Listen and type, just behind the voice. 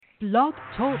Blog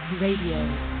Talk Radio.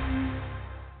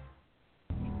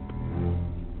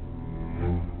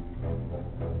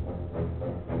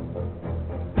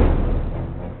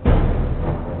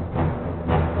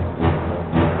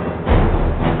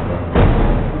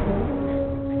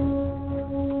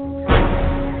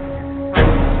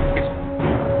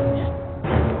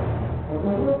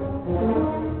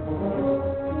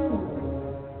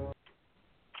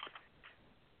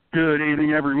 Good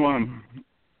evening, everyone.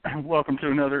 Welcome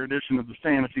to another edition of the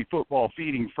Fantasy Football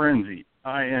Feeding Frenzy.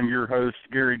 I am your host,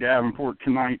 Gary Davenport.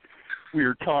 Tonight, we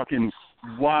are talking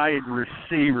wide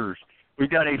receivers. We've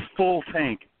got a full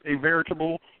tank, a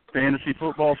veritable Fantasy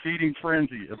Football Feeding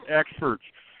Frenzy of experts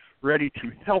ready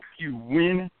to help you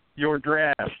win your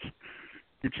draft.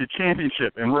 It's a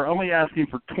championship, and we're only asking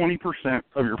for 20%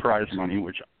 of your prize money,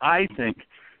 which I think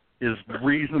is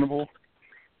reasonable.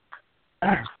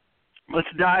 Let's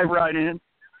dive right in.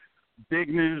 Big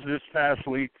news this past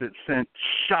week that sent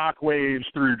shockwaves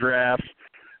through drafts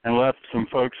and left some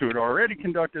folks who had already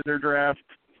conducted their draft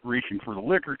reaching for the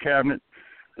liquor cabinet.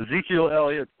 Ezekiel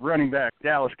Elliott, running back,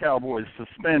 Dallas Cowboys,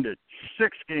 suspended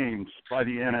 6 games by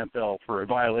the NFL for a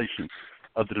violation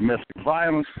of the domestic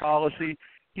violence policy.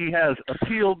 He has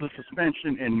appealed the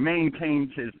suspension and maintains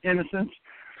his innocence.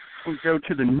 We'll go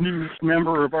to the newest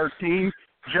member of our team,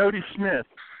 Jody Smith.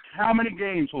 How many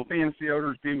games will fantasy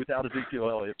owners be without Ezekiel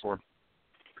Elliott for?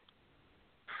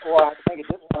 Well, I think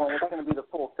at this point it's going to be the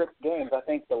full 6 games. I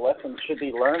think the lesson should be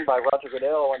learned by Roger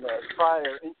Goodell, and the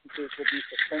prior instances would be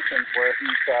suspensions where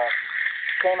he's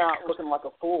came out looking like a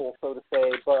fool, so to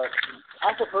say. But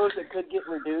I suppose it could get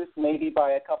reduced maybe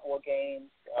by a couple of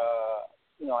games,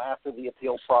 after the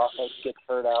appeal process gets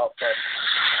heard out. But,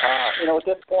 at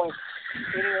this point,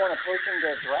 anyone approaching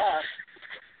the draft,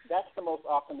 that's the most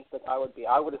optimistic I would be.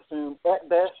 I would assume at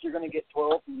best you're going to get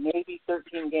 12, maybe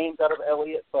 13 games out of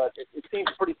Elliott, but it seems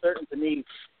pretty certain to me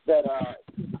that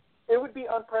it would be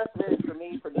unprecedented for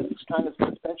me for this kind of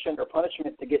suspension or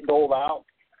punishment to get doled out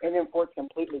and then for it to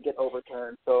completely get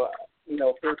overturned. So,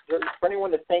 for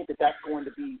anyone to think that that's going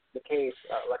to be the case,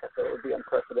 like I said, it would be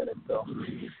unprecedented. So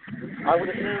I would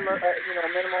assume, a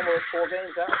minimum of 4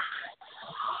 games out.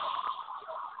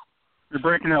 You're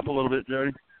breaking up a little bit,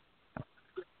 Jody.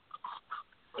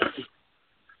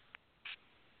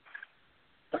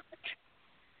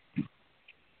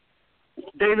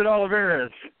 David Oliveras,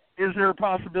 is there a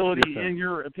possibility, in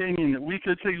your opinion, that we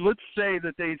could see, let's say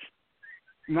that they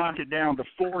knock it down to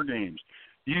 4 games.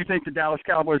 Do you think the Dallas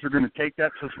Cowboys are going to take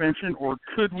that suspension, or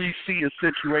could we see a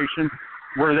situation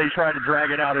where they try to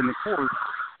drag it out in the court,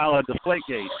 a la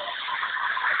Deflategate?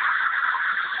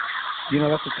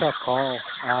 That's a tough call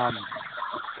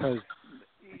because,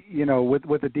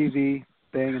 with the DV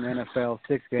thing in the NFL,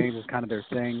 6 games is kind of their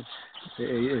thing.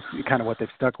 It's kind of what they've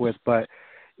stuck with. But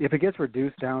if it gets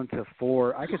reduced down to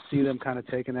 4, I could see them kind of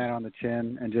taking that on the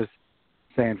chin and just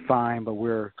saying, fine, but we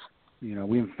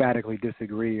emphatically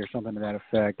disagree or something to that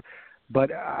effect. But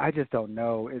I just don't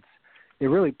know. It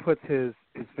really puts his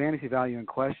fantasy value in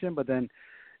question, but then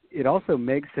it also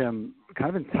makes him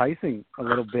kind of enticing a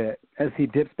little bit as he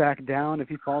dips back down if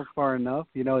he falls far enough.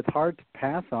 It's hard to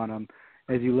pass on him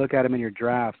as you look at him in your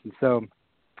drafts. And so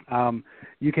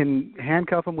you can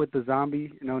handcuff him with the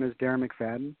zombie known as Darren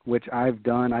McFadden, which I've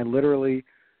done. I literally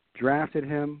drafted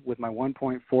him with my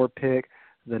 1.4 pick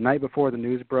the night before the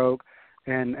news broke.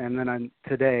 And then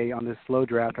today on this slow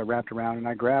draft, I wrapped around and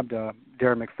I grabbed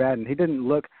Darren McFadden. He didn't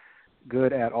look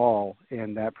good at all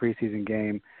in that preseason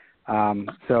game.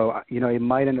 So it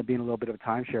might end up being a little bit of a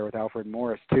timeshare with Alfred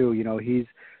Morris too.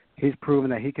 He's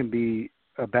proven that he can be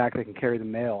a back that can carry the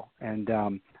mail. And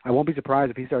I won't be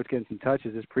surprised if he starts getting some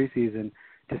touches this preseason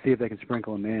to see if they can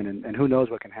sprinkle him in. And who knows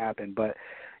what can happen. But,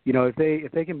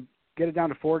 if they can get it down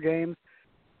to 4 games,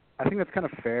 I think that's kind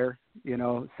of fair.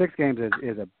 6 games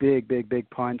is a big, big, big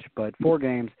punch. But 4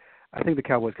 games, I think the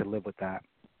Cowboys could live with that.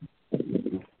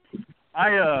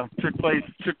 I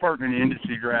took part in the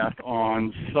industry draft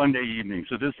on Sunday evening.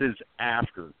 So this is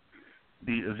after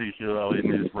the Ezekiel Elliott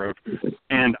news broke.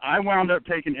 And I wound up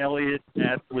taking Elliott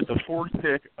with the 4th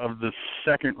pick of the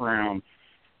 2nd round.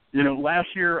 Last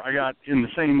year I got in the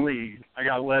same league. I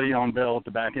got Le'Veon Bell at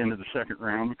the back end of the 2nd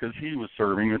round because he was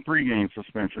serving a 3-game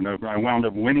suspension. I wound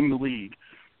up winning the league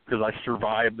because I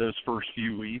survived those first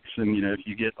few weeks. And, if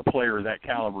you get a player of that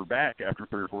caliber back after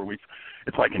 3 or 4 weeks,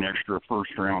 it's like an extra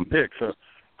first-round pick. So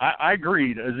I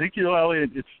agreed. Ezekiel Elliott,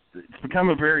 it's become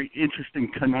a very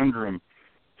interesting conundrum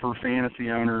for fantasy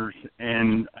owners.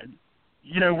 And,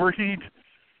 where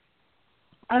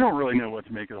I don't really know what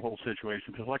to make of the whole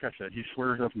situation because, like I said, he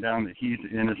swears up and down that he's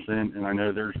innocent, and I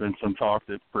know there's been some talk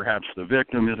that perhaps the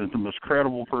victim isn't the most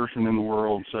credible person in the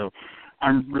world. So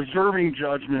I'm reserving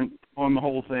judgment on the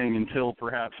whole thing until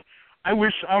perhaps I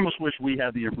almost wish we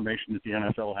had the information that the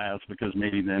NFL has, because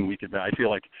maybe then we could. I feel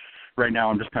like right now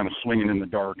I'm just kind of swinging in the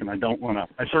dark, and I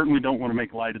certainly don't want to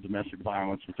make light of domestic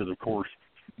violence, because of course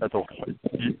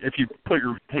if you put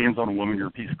your hands on a woman, you're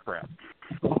a piece of crap.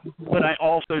 But I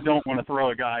also don't want to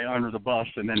throw a guy under the bus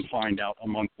and then find out a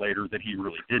month later that he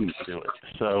really didn't do it.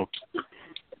 So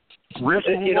risk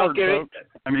reward, folks.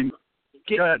 I mean,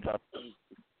 go ahead, Todd.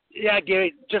 Yeah,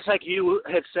 Gary, just like you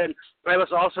had said, I was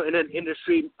also in an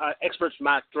industry experts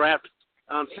mock draft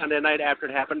on Sunday night after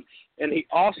it happened, and he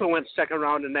also went second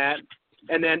round in that.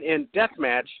 And then in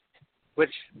Deathmatch,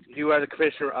 which you are the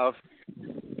commissioner of,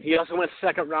 he also went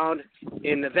second round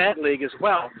in that league as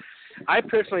well. I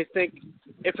personally think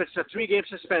if it's a 3-game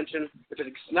suspension, if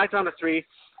it's knocked down to 3,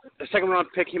 the second round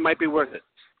pick, he might be worth it.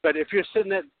 But if you're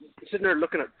sitting there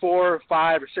looking at 4,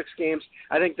 5, or 6 games,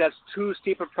 I think that's too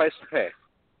steep a price to pay.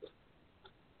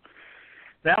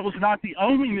 That was not the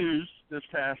only news this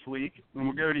past week. And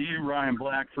we'll go to you, Ryan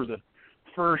Black, for the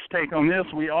first take on this.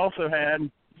 We also had,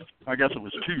 I guess it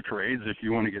was 2 trades if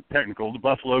you want to get technical. The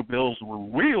Buffalo Bills were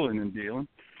wheeling and dealing,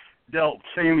 dealt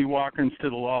Sammy Watkins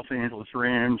to the Los Angeles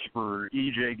Rams for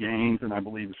E.J. Gaines and I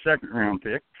believe a second-round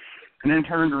pick, and then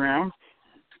turned around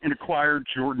and acquired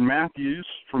Jordan Matthews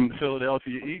from the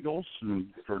Philadelphia Eagles. And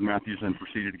Jordan Matthews then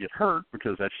proceeded to get hurt,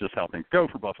 because that's just how things go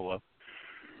for Buffalo.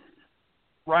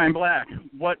 Ryan Black,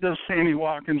 what does Sammy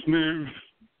Watkins' move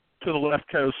to the left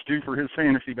coast do for his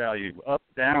fantasy value? Up,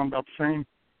 down, about the same?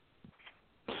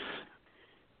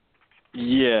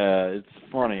 Yeah, it's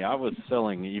funny. I was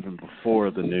selling even before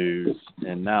the news,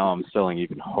 and now I'm selling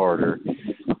even harder.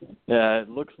 Yeah, it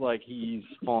looks like he's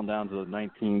fallen down to the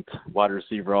 19th wide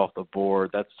receiver off the board.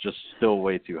 That's just still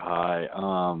way too high.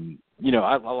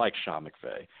 I like Sean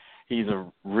McVay. He's a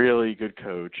really good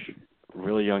coach,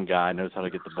 really young guy, knows how to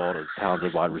get the ball to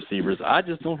talented wide receivers. I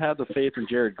just don't have the faith in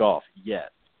Jared Goff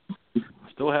yet.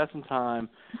 Still has some time,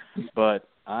 but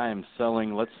I am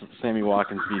selling. Let Sammy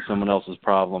Watkins be someone else's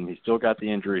problem. He's still got the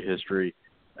injury history.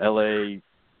 L.A.,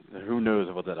 who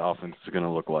knows what that offense is going to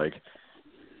look like.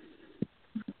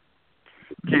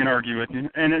 Can't argue with you.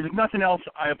 And if nothing else,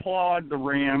 I applaud the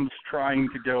Rams trying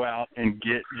to go out and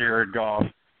get Jared Goff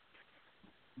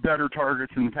better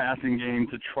targets in the passing game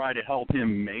to try to help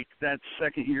him make that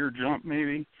second-year jump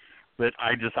maybe. But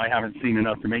I haven't seen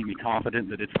enough to make me confident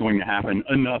that it's going to happen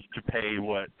enough to pay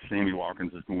what Sammy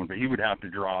Watkins is going. But he would have to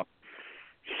drop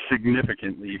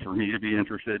significantly for me to be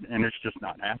interested, and it's just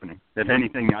not happening. If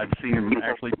anything, I've seen him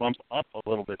actually bump up a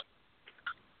little bit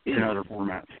in other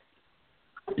formats.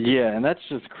 Yeah, and that's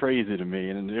just crazy to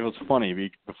me. And it was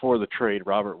funny. Before the trade,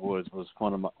 Robert Woods was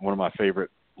one of my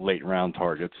favorite late-round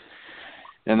targets.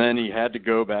 And then he had to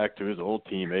go back to his old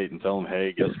teammate and tell him,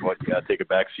 hey, guess what? You got to take a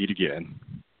back seat again.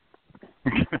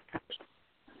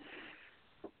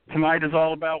 Tonight is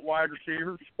all about wide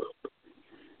receivers.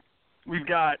 We've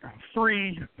got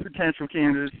 3 potential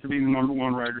candidates to be the number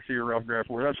 1 wide receiver off draft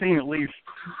board. I've seen at least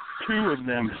 2 of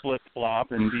them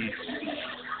flip-flop and be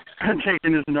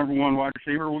taken as the number 1 wide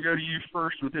receiver. We'll go to you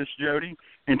first with this, Jody.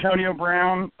 Antonio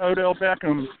Brown, Odell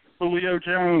Beckham, Julio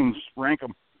Jones. Rank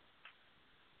them.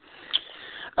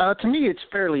 To me, it's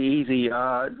fairly easy.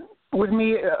 With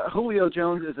me, Julio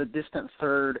Jones is a distant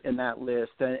third in that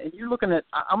list. And you're looking at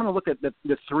 – I'm going to look at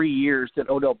the 3 years that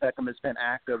Odell Beckham has been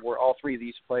active, where all 3 of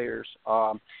these players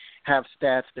have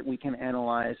stats that we can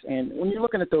analyze. And when you're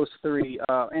looking at those 3,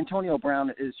 Antonio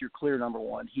Brown is your clear number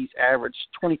 1. He's averaged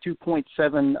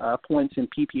 22.7 points in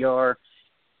PPR,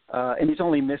 and he's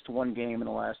only missed 1 game in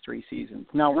the last 3 seasons.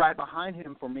 Now, right behind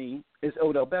him for me is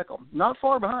Odell Beckham. Not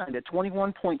far behind at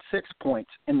 21.6 points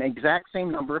and the exact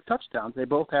same number of touchdowns. They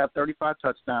both have 35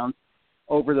 touchdowns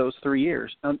over those 3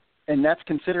 years. And that's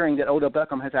considering that Odell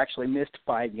Beckham has actually missed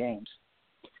 5 games.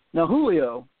 Now,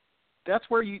 Julio, that's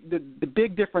where the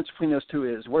big difference between those 2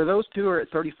 is. Where those 2 are at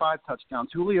 35 touchdowns,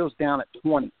 Julio's down at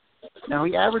 20. Now,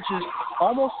 he averages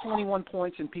almost 21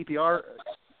 points in PPR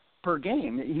per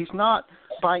game. He's not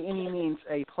by any means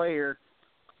a player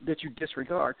that you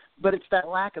disregard, but it's that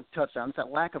lack of touchdowns,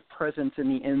 that lack of presence in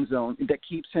the end zone that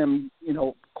keeps him,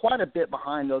 quite a bit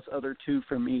behind those other 2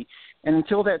 for me. And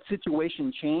until that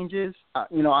situation changes,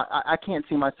 I can't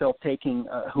see myself taking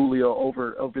Julio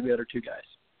over the other 2 guys.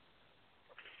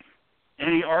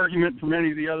 Any argument from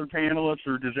any of the other panelists,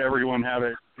 or does everyone have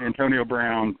it? Antonio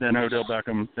Brown, then Odell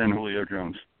Beckham, then Julio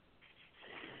Jones.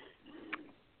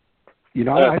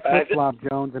 I flip-flop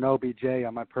Jones and OBJ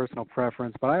on my personal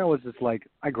preference, but I always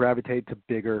I gravitate to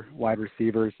bigger wide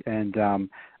receivers. And, I'm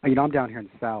down here in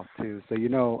the South, too.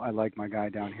 So, I like my guy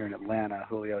down here in Atlanta,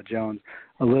 Julio Jones,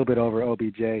 a little bit over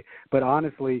OBJ. But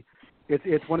honestly,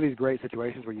 it's one of these great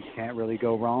situations where you can't really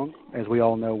go wrong, as we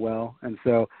all know well. And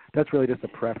so that's really just a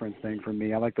preference thing for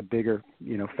me. I like the bigger,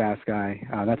 fast guy.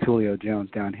 That's Julio Jones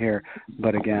down here.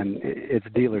 But again, it's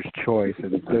dealer's choice,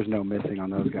 and there's no missing on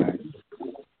those guys.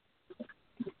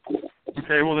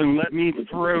 Okay, well then let me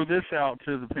throw this out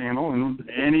to the panel, and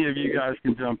any of you guys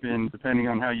can jump in depending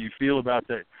on how you feel about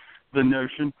the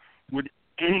notion. Would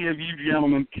any of you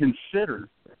gentlemen consider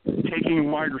taking a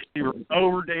wide receiver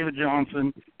over David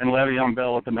Johnson and Le'Veon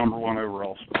Bell at the number 1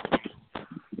 overall spot?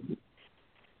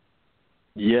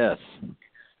 Yes.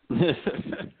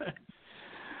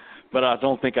 But I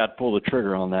don't think I'd pull the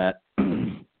trigger on that.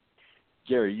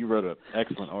 Gary, you wrote an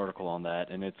excellent article on that,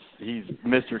 and he's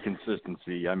Mr.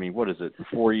 Consistency. I mean, what is it,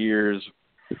 4 years?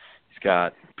 He's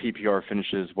got PPR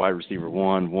finishes, wide receiver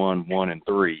 1, 1, 1, and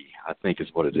 3, I think is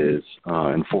what it is,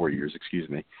 in 4 years, excuse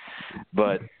me.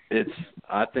 But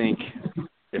I think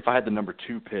if I had the number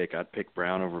 2 pick, I'd pick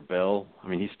Brown over Bell. I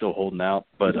mean, he's still holding out.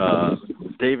 But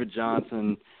David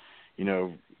Johnson,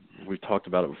 we've talked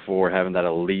about it before, having that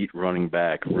elite running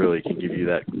back really can give you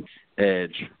that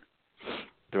edge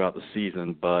throughout the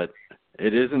season. But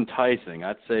it is enticing.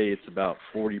 I'd say it's about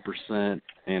 40%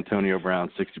 Antonio Brown,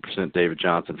 60% David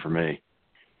Johnson for me.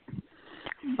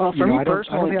 Well, for me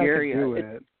personally, Gary,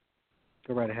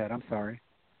 go right ahead. I'm sorry.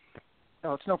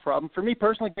 No, it's no problem. For me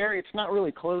personally, Gary, it's not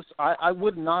really close. I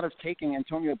would not have taken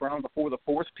Antonio Brown before the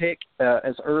 4th pick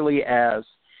as early as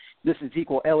this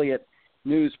Ezekiel Elliott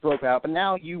news broke out. But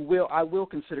now I will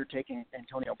consider taking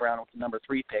Antonio Brown with the number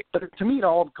 3 pick. But to me, it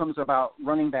all becomes about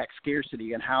running back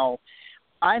scarcity and how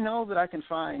I know that I can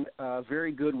find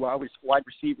very good wide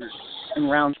receivers in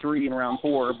round 3 and round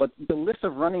 4, but the list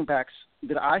of running backs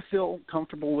that I feel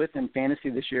comfortable with in fantasy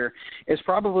this year is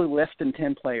probably less than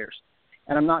 10 players.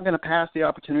 And I'm not going to pass the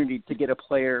opportunity to get a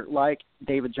player like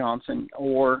David Johnson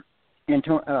or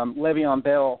Le'Veon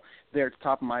Bell there at the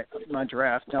top of my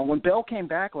draft. Now, when Bell came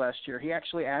back last year, he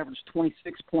actually averaged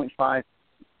 26.5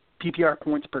 PPR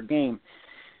points per game.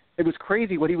 It was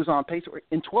crazy what he was on pace.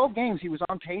 In 12 games, he was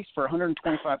on pace for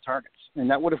 125 targets, and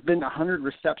that would have been 100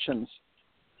 receptions.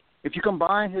 If you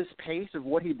combine his pace of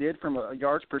what he did from a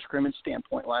yards per scrimmage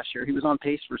standpoint last year, he was on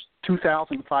pace for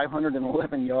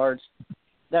 2,511 yards.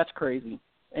 That's crazy.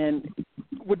 And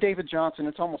with David Johnson,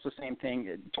 it's almost the same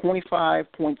thing.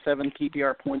 25.7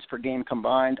 PPR points per game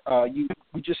combined. You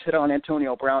just hit on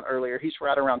Antonio Brown earlier. He's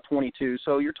right around 22.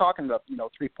 So you're talking about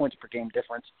 3 points per game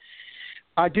difference.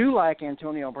 I do like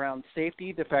Antonio Brown's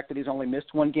safety, the fact that he's only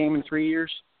missed 1 game in 3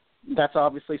 years. That's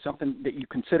obviously something that you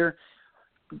consider.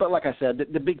 But like I said,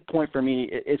 the big point for me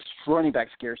is running back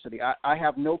scarcity. I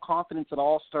have no confidence at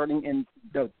all starting in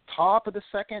the top of the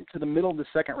second to the middle of the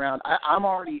second round. I'm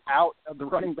already out of the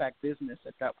running back business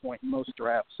at that point in most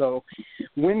drafts. So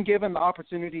when given the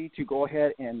opportunity to go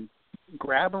ahead and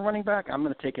grab a running back, I'm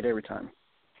going to take it every time.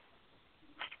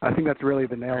 I think that's really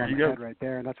the nail on the head right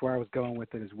there, and that's where I was going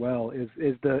with it as well, is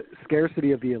the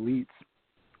scarcity of the elites.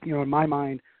 In my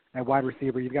mind, at wide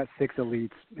receiver, you've got 6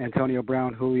 elites: Antonio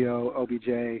Brown, Julio,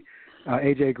 OBJ,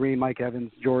 A.J. Green, Mike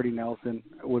Evans, Jordy Nelson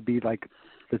would be like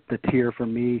the tier for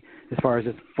me as far as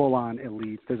just full-on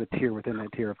elites. There's a tier within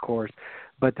that tier, of course.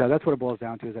 But that's what it boils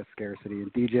down to, is that scarcity.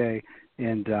 And DJ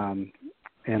and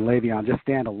Le'Veon just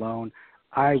stand alone.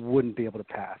 I wouldn't be able to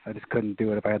pass. I just couldn't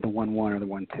do it if I had the 1-1 or the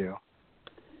 1-2.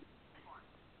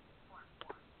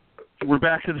 We're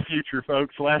back to the future,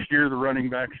 folks. Last year, the running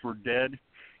backs were dead.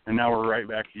 And now we're right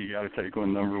back to you got to take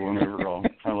one number 1 overall.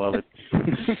 I love it.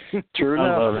 True enough.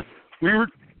 I love it.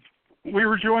 We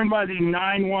were joined by the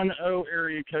 910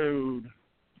 area code.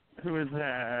 Who is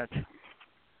that?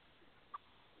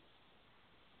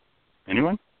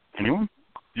 Anyone? Bueller?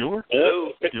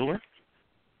 Hello. Bueller?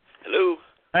 Hello.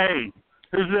 Hey,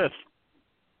 who's this?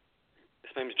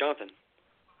 His name's Jonathan.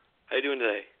 How you doing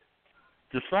today?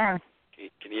 Just fine.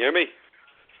 Can you hear me?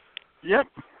 Yep.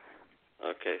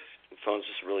 Okay. The phone's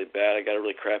just really bad. I got a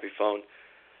really crappy phone.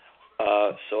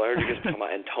 So I heard you guys talking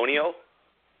about Antonio.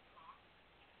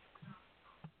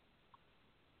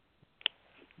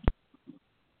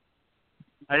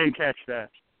 I didn't catch that.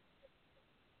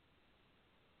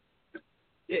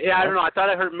 Yeah, I don't know. I thought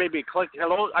I heard maybe click.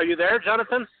 Hello, are you there,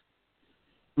 Jonathan?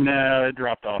 No, it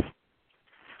dropped off.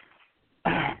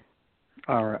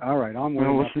 All right.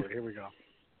 Onward upward. Here we go.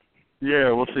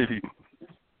 Yeah, we'll see if he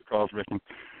calls back in.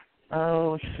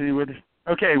 Let's see.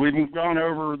 Okay, we've gone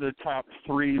over the top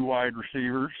 3 wide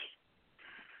receivers.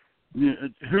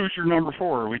 Who's your number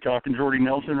 4? Are we talking Jordy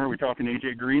Nelson, or are we talking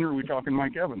A.J. Green, or are we talking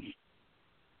Mike Evans?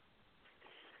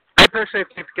 I personally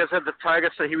think because of the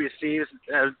targets that he receives,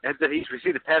 that he's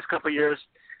received the past couple of years,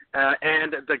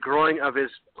 and the growing of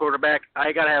his quarterback,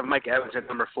 I got to have Mike Evans at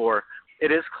number 4.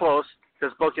 it is close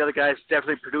because both the other guys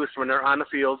definitely produce when they're on the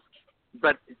field.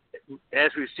 But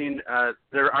as we've seen,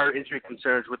 there are injury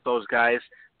concerns with those guys.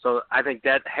 So I think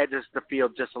that hedges the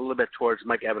field just a little bit towards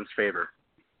Mike Evans' favor.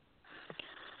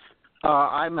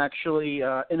 I'm actually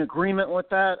in agreement with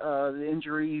that. The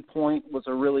injury point was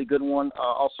a really good one.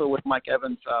 Also with Mike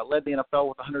Evans, led the NFL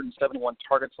with 171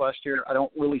 targets last year. I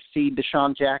don't really see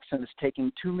Deshaun Jackson as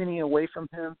taking too many away from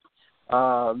him.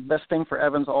 Best thing for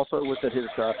Evans also was that his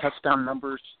touchdown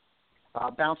numbers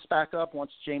bounced back up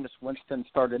once Jameis Winston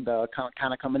started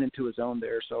kind of coming into his own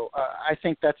there. So I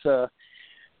think that's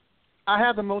I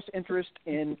have the most interest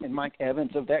in Mike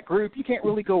Evans of that group. You can't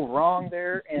really go wrong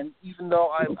there. And even though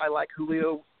I like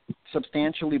Julio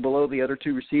substantially below the other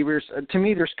two receivers, to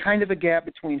me there's kind of a gap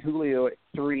between Julio at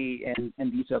 3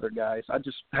 and these other guys. I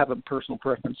just have a personal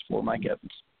preference for Mike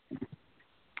Evans.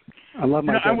 I love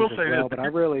Mike Evans as well, but I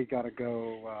really got to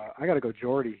go. I got to go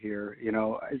Jordy here.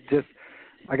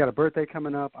 I got a birthday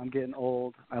coming up. I'm getting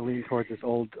old. I lean towards this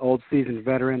old seasoned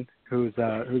veteran who's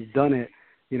done it.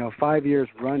 5 years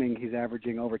running, he's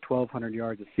averaging over 1,200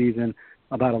 yards a season,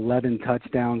 about 11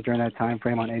 touchdowns during that time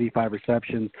frame on 85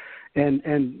 receptions.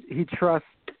 And he trusts,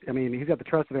 he's got the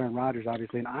trust of Aaron Rodgers,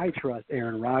 obviously, and I trust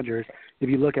Aaron Rodgers. If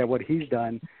you look at what he's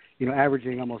done,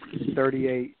 averaging almost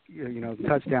 38,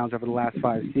 touchdowns over the last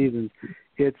 5 seasons,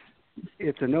 it's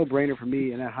a no-brainer for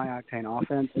me in that high-octane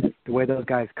offense. The way those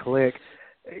guys click,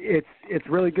 it's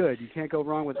really good. You can't go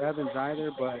wrong with Evans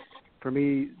either, but for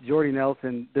me, Jordy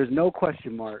Nelson, there's no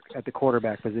question mark at the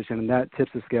quarterback position, and that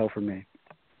tips the scale for me.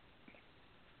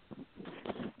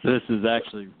 This is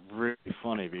actually really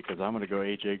funny because I'm going to go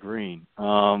A.J. Green. He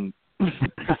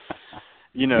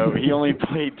only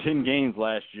played 10 games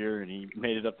last year, and he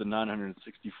made it up to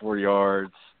 964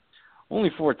 yards, only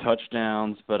 4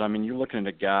 touchdowns. But, you're looking at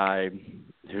a guy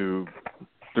who,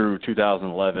 through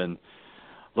 2011,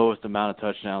 lowest amount of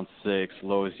touchdowns, 6,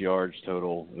 lowest yards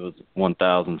total, it was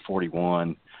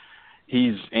 1,041.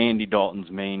 He's Andy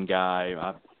Dalton's main guy.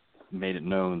 I've made it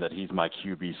known that he's my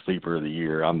QB sleeper of the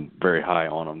year. I'm very high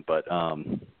on him, but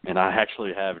and I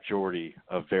actually have Jordy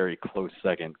a very close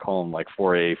second, call him like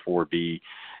 4A, 4B,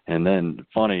 and then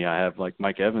funny, I have like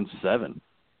Mike Evans 7.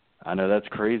 I know that's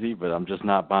crazy, but I'm just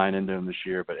not buying into him this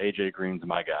year. But AJ Green's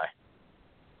my guy.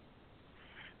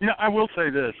 I will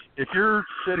say this. If you're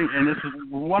sitting, and this is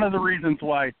one of the reasons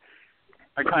why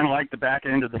I kind of like the back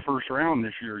end of the first round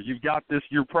this year, you've got this,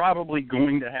 you're probably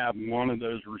going to have one of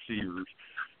those receivers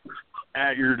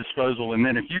at your disposal. And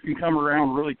then if you can come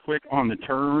around really quick on the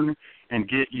turn and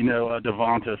get, a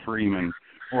Devonta Freeman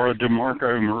or a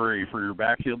DeMarco Murray for your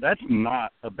backfield, that's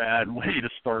not a bad way to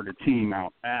start a team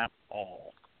out at all.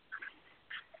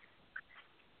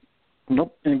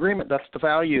 Nope, in agreement. That's the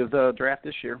value of the draft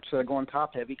this year. So going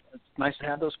top heavy. It's nice to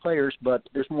have those players, but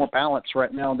there's more balance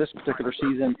right now in this particular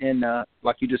season in,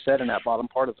 like you just said, in that bottom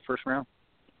part of the first round.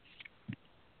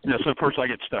 Yeah, so of course I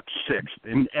get stuck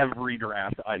 6th in every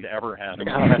draft I've ever had.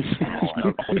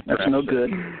 That's no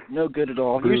good. No good at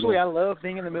all. Usually I love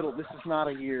being in the middle. This is not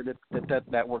a year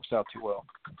that works out too well.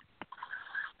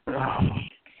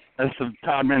 As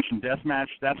Todd mentioned, deathmatch,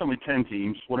 that's only 10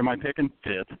 teams. What am I picking?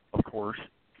 5th, of course.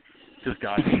 Just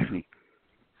God hates me.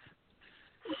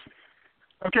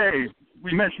 Okay,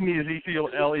 we mentioned the Ezekiel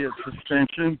Elliott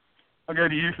suspension. I'll go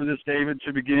to you for this, David,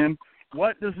 to begin.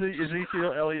 What does the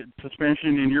Ezekiel Elliott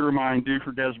suspension, in your mind, do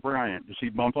for Dez Bryant? Does he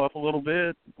bump up a little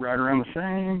bit, right around the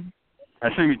same? I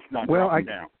assume he's not dropping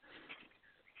down.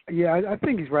 Yeah, I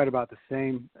think he's right about the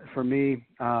same for me.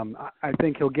 I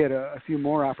think he'll get a few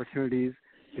more opportunities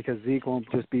because Zeke won't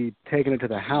just be taking it to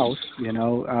the house,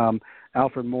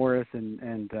 Alfred Morris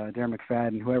and Darren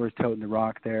McFadden, whoever's toting the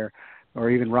rock there, or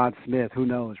even Rod Smith, who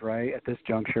knows, right, at this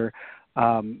juncture.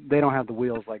 They don't have the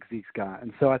wheels like Zeke's got.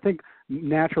 And so I think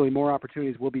naturally more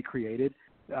opportunities will be created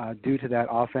due to that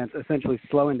offense essentially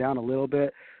slowing down a little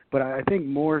bit. But I think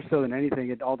more so than anything,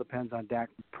 it all depends on Dak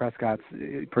Prescott's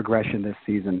progression this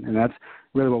season. And that's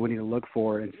really what we need to look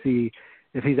for and see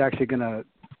if he's actually going to,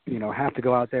 have to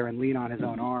go out there and lean on his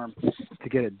own arm to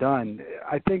get it done.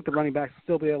 I think the running backs will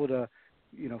still be able to,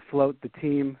 float the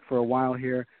team for a while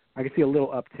here. I can see a little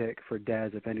uptick for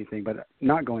Dez, if anything, but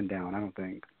not going down, I don't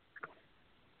think.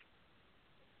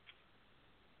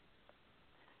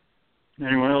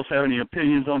 Anyone else have any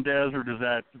opinions on Dez, or does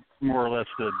that more or less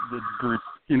the group,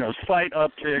 slight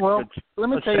uptick? Well, let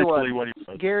me tell you what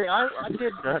Gary,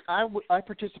 I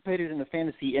participated in the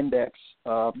Fantasy Index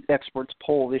experts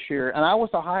poll this year, and I was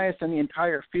the highest in the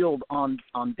entire field on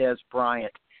Dez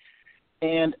Bryant.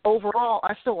 And overall,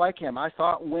 I still like him. I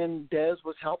thought when Dez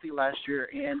was healthy last year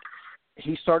and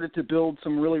he started to build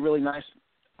some really, really nice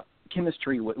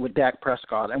chemistry with Dak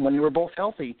Prescott. And when they were both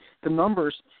healthy, the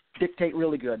numbers dictate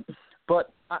really good.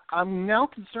 But I'm now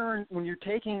concerned when you're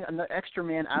taking an extra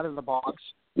man out of the box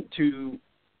to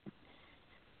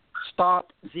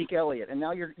stop Zeke Elliott, and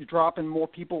now you're dropping more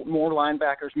people, more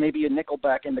linebackers, maybe a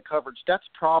nickelback into coverage. That's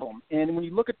a problem. And when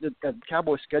you look at the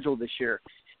Cowboys' schedule this year,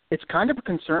 it's kind of a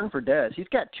concern for Dez. He's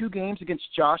got 2 games against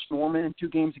Josh Norman and 2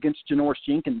 games against Janoris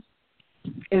Jenkins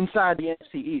inside the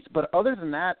NFC East. But other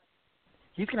than that,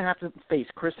 he's going to have to face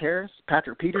Chris Harris,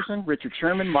 Patrick Peterson, Richard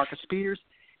Sherman, Marcus Peters,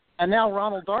 and now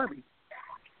Ronald Darby.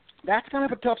 That's kind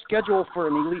of a tough schedule for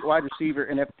an elite wide receiver.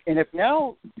 And if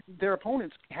now their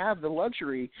opponents have the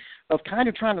luxury of kind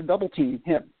of trying to double team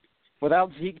him without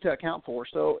Zeke to account for,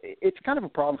 so it's kind of a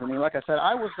problem for me. Like I said,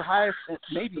 I was the highest,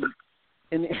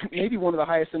 maybe one of the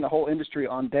highest in the whole industry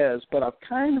on Dez, but I've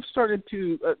kind of started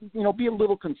to be a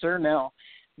little concerned now.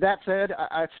 That said,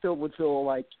 I still would feel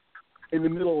like in the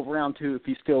middle of round 2, if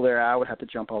he's still there, I would have to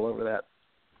jump all over that.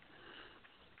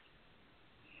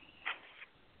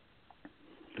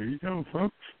 There you go,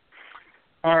 folks.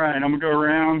 All right, I'm going to go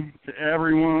around to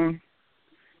everyone.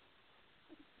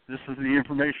 This is the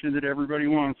information that everybody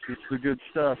wants. It's the good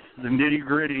stuff, the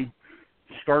nitty-gritty.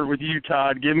 Start with you,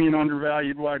 Todd. Give me an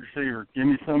undervalued wide receiver. Give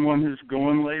me someone who's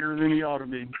going later than he ought to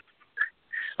be.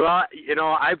 Well,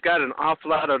 I've got an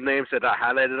awful lot of names that I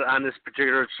highlighted on this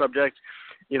particular subject.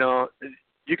 You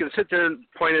can sit there and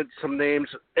point at some names.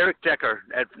 Eric Decker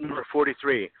at number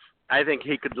 43. I think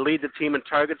he could lead the team in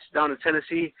targets down in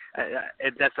Tennessee.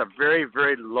 That's a very,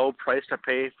 very low price to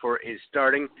pay for a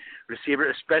starting receiver,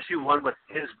 especially one with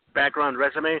his background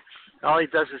resume. All he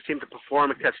does is seem to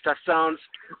perform and catch touchdowns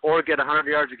or get 100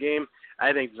 yards a game.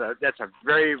 I think that's a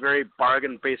very, very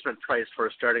bargain basement price for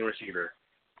a starting receiver.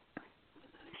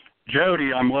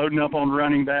 Jody, I'm loading up on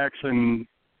running backs and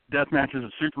death matches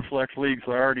at Superflex League,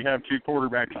 so I already have 2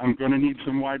 quarterbacks. I'm going to need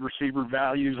some wide receiver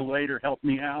values later. Help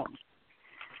me out.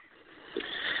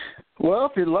 Well,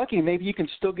 if you're lucky, maybe you can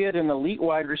still get an elite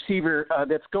wide receiver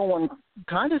that's going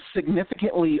kind of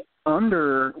significantly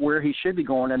under where he should be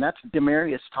going, and that's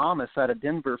Demaryius Thomas out of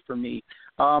Denver for me.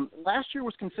 Last year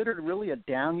was considered really a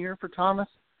down year for Thomas.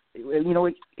 He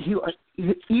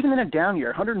even in a down year,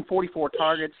 144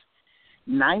 targets,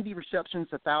 90 receptions,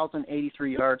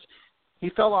 1,083 yards. He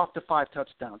fell off to 5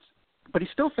 touchdowns, but he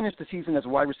still finished the season as a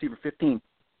wide receiver 15.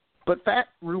 But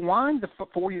rewind the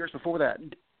 4 years before that.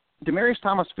 Demaryius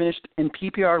Thomas finished in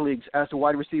PPR leagues as the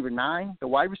wide receiver 9, the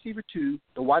wide receiver 2,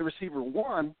 the wide receiver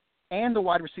 1, and the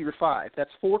wide receiver 5.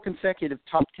 That's 4 consecutive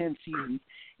top 10 seasons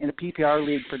in a PPR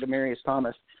league for Demaryius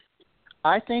Thomas.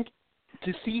 I think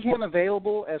to see him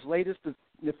available as late as the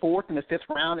 4th and the 5th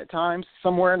round at times,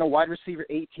 somewhere in the wide receiver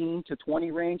 18 to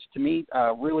 20 range, to me,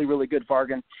 really, really good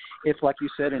bargain. If, like you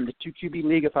said, in the 2 QB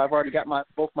league, if I've already got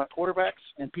both my quarterbacks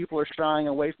and people are shying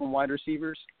away from wide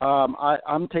receivers,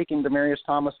 I'm taking Demaryius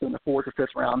Thomas in the 4th or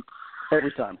 5th round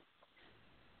every time.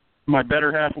 My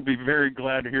better half will be very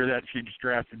glad to hear that she just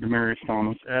drafted Demaryius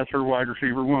Thomas as her wide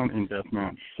receiver 1 in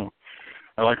deathmatch. So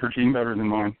I like her team better than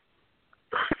mine.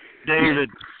 David,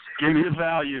 give me the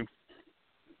value.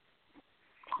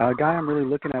 A guy I'm really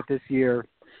looking at this year,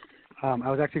 I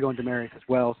was actually going Demaryius as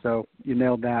well, so you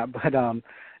nailed that. But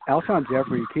Alshon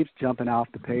Jeffrey keeps jumping off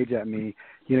the page at me.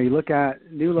 You look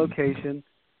at new location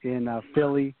in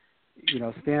Philly,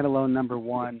 standalone number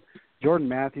 1. Jordan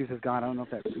Matthews has gone. I don't know if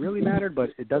that really mattered,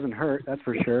 but it doesn't hurt, that's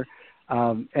for sure.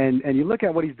 And you look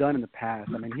at what he's done in the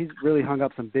past. I mean, he's really hung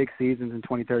up some big seasons in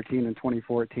 2013 and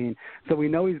 2014. So we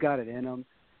know he's got it in him.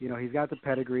 He's got the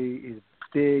pedigree. He's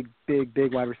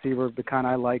big wide receiver, the kind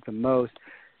I like the most.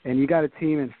 And you got a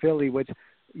team in Philly, which,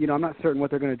 I'm not certain what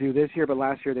they're going to do this year, but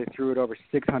last year they threw it over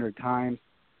 600 times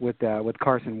with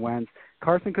Carson Wentz.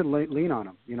 Carson could lean on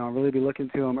him, really be looking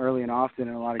to him early and often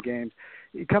in a lot of games.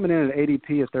 Coming in at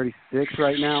ADP of 36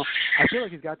 right now, I feel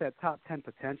like he's got that top 10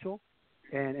 potential,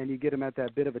 and you get him at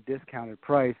that bit of a discounted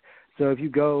price. So if you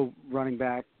go running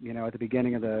back, at the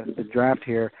beginning of the draft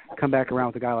here, come back around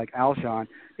with a guy like Alshon,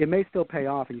 it may still pay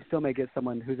off, and you still may get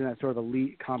someone who's in that sort of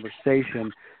elite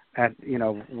conversation at,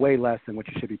 way less than what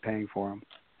you should be paying for him.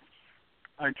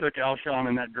 I took Alshon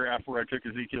in that draft where I took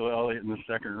Ezekiel Elliott in the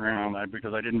 2nd round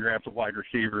because I didn't draft a wide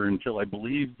receiver until I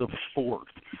believe the 4th.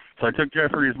 So I took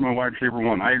Jeffrey as my wide receiver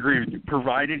 1. I agree with you,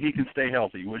 provided he can stay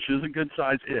healthy, which is a good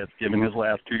size if, given his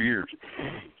last 2 years.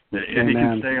 If he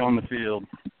can stay on the field,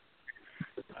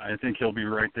 I think he'll be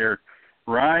right there.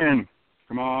 Ryan,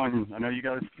 come on. I know you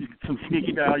got some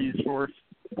sneaky values for us.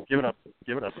 Give it up.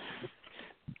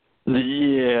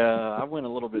 Yeah, I went a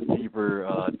little bit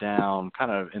deeper down,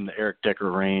 kind of in the Eric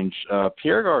Decker range.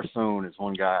 Pierre Garçon is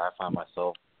one guy I find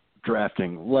myself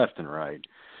drafting left and right.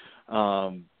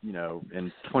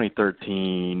 In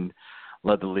 2013,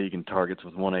 led the league in targets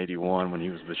with 181 when he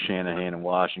was with Shanahan in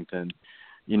Washington.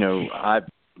 I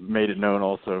made it known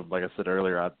also, like I said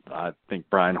earlier, I think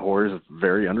Brian Hoyer is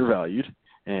very undervalued,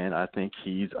 and I think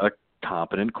he's a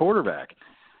competent quarterback.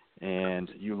 And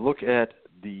you look at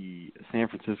the San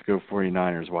Francisco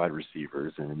 49ers wide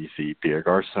receivers, and you see Pierre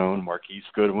Garçon, Marquise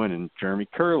Goodwin, and Jeremy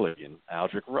Curley, and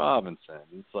Aldrick Robinson.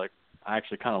 It's like, I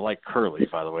actually kind of like Curley,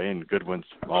 by the way, and Goodwin's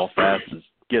all fast as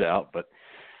get out, but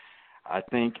I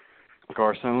think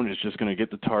Garçon is just going to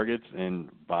get the targets, and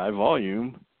by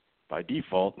volume, by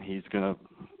default, he's going to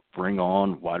bring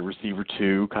on wide receiver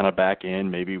 2, kind of back in,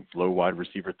 maybe low wide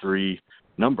receiver 3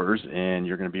 numbers, and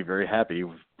you're going to be very happy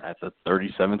at the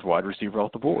 37th wide receiver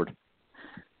off the board.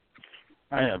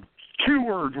 I have 2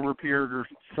 words where Pierre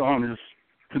Garçon is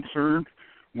concerned.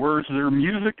 Words that are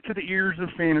music to the ears of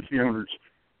fantasy owners.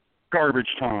 Garbage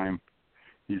time.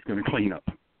 He's going to clean up.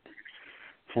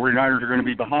 49ers are going to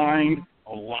be behind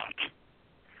a lot,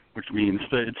 which means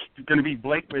that it's going to be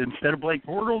instead of Blake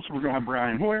Bortles, we're going to have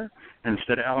Brian Hoyer, and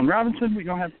instead of Allen Robinson, we're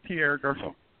going to have Pierre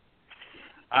Garçon.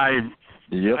 I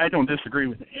don't disagree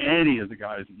with any of the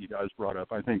guys that you guys brought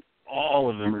up. I think all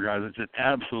of them are guys that should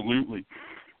absolutely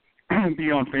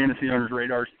be on fantasy owners'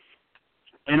 radars.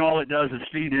 And all it does is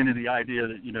feed into the idea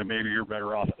that, maybe you're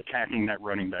better off attacking that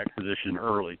running back position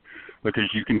early because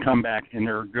you can come back and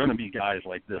there are going to be guys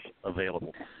like this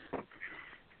available.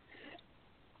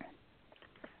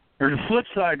 There's a flip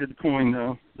side to the coin,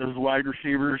 though, those wide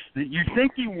receivers that you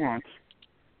think you want,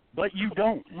 but you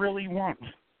don't really want.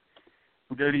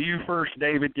 We'll go to you first,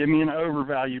 David. Give me an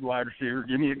overvalued wide receiver.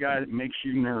 Give me a guy that makes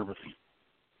you nervous.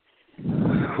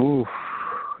 Ooh.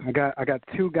 I got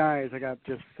 2 guys I got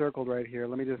just circled right here.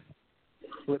 Let me just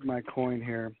flip my coin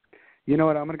here. You know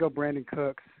what? I'm going to go Brandon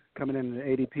Cooks, coming in an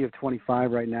ADP of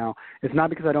 25 right now. It's not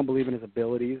because I don't believe in his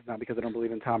abilities, not because I don't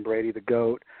believe in Tom Brady, the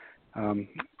GOAT.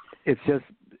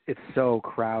 It's so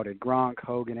crowded. Gronk,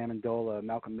 Hogan, Amendola,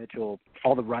 Malcolm Mitchell,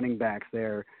 all the running backs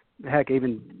there. Heck,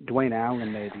 even Dwayne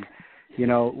Allen maybe.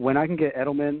 When I can get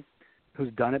Edelman,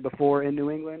 who's done it before in New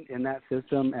England, in that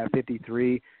system at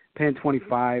 53, paying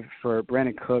 25 for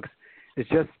Brandon Cooks, it's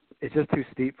just too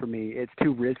steep for me. It's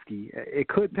too risky. It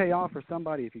could pay off for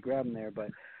somebody if you grab him there, but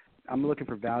I'm looking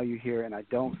for value here, and I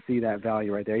don't see that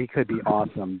value right there. He could be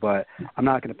awesome, but I'm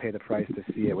not going to pay the price to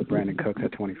see it with Brandon Cooks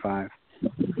at 25.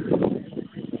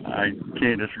 I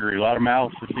can't disagree. A lot of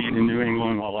mouths to feed in New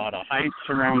England, a lot of hype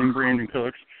surrounding Brandon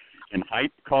Cooks, and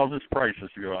hype causes prices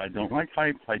to go. I don't like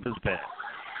hype. Hype is bad.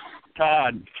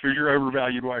 Todd, who's your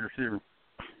overvalued wide receiver?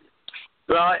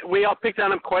 Well, we all picked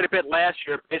on him quite a bit last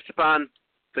year based upon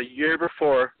the year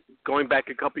before, going back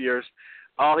a couple years.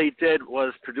 All he did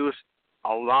was produce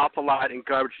an awful lot in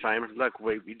garbage time. Look,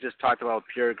 we just talked about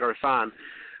Pierre Garçon.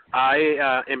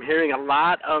 I am hearing a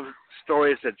lot of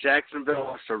stories that Jacksonville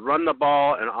wants to run the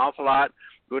ball an awful lot,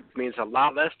 which means a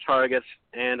lot less targets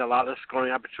and a lot less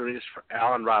scoring opportunities for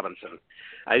Allen Robinson.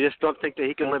 I just don't think that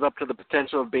he can live up to the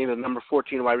potential of being the number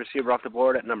 14 wide receiver off the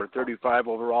board at number 35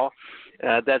 overall.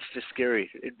 That's just scary,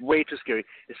 way too scary,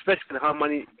 especially with how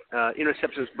many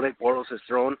interceptions Blake Bortles has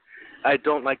thrown. I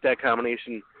don't like that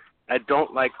combination. I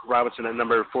don't like Robinson at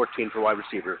number 14 for wide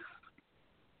receiver.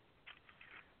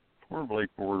 Poor Blake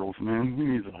Bortles, man. He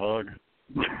needs a hug.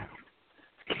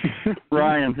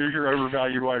 Ryan, who's your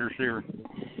overvalued wide receiver?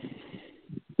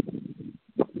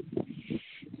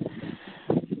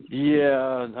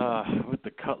 Yeah, with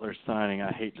the Cutler signing,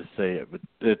 I hate to say it, but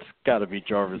it's got to be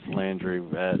Jarvis Landry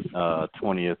at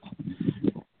 20th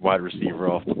wide receiver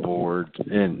off the board.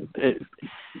 And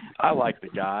I like the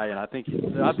guy, and I think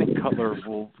Cutler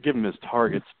will give him his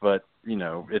targets, but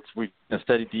we've a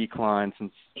steady decline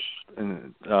since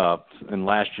in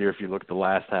last year. If you look at the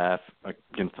last half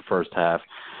against the first half,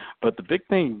 but the big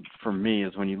thing for me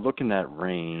is when you look in that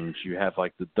range, you have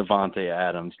like the Devontae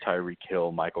Adams, Tyreek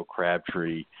Hill, Michael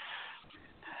Crabtree.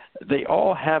 They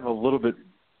all have a little bit,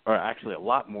 or actually a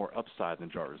lot more upside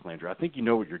than Jarvis Landry. I think you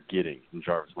know what you're getting in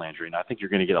Jarvis Landry, and I think you're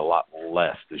going to get a lot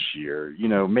less this year.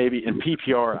 Maybe in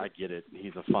PPR, I get it.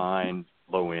 He's a fine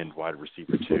low-end wide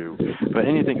receiver too, but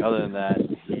anything other than that,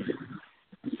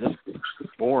 he's just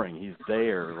boring. He's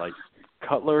there. Like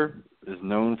Cutler is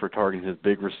known for targeting his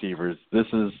big receivers. This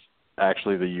is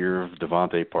actually the year of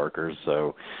Devontae Parker,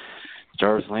 so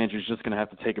Jarvis Landry's just going to have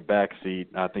to take a back seat.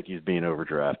 I think he's being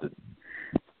overdrafted.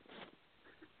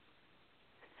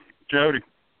 Jody.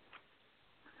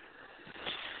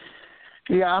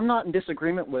 Yeah, I'm not in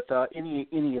disagreement with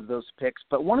any of those picks,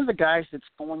 but one of the guys that's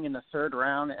going in the third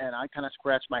round, and I kind of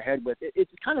scratch my head with, it's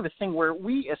kind of a thing where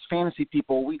we as fantasy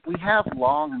people, we have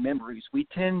long memories. We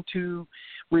tend to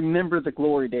remember the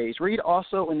glory days. Read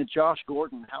also into Josh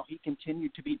Gordon, how he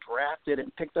continued to be drafted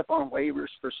and picked up on waivers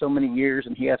for so many years,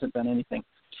 and he hasn't done anything.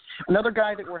 Another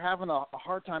guy that we're having a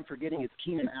hard time forgetting is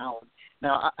Keenan Allen.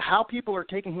 Now, how people are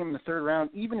taking him in the third round,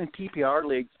 even in PPR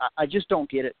leagues, I just don't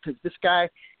get it, because this guy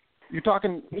 – you're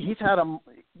talking. He's had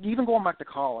even going back to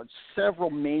college, several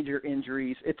major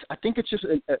injuries. I think it's just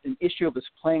an issue of his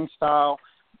playing style,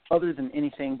 other than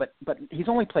anything. But he's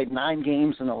only played 9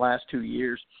 games in the last 2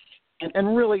 years,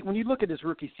 and really, when you look at his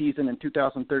rookie season in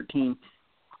 2013,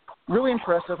 really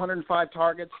impressive. 105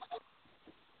 targets,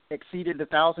 exceeded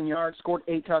 1,000 yards, scored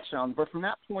 8 touchdowns. But from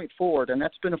that point forward, and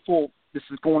that's been this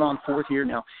is going on 4th year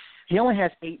now, he only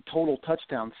has 8 total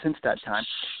touchdowns since that time.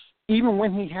 Even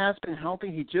when he has been healthy,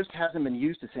 he just hasn't been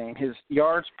used the same. His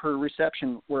yards per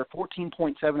reception were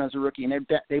 14.7 as a rookie, and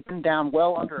they've been down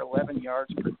well under 11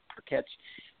 yards per catch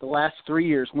the last 3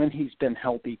 years when he's been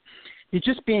healthy. He's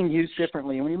just being used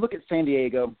differently. And when you look at San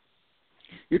Diego,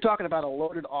 you're talking about a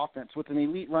loaded offense with an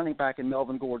elite running back in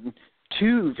Melvin Gordon,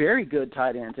 2 very good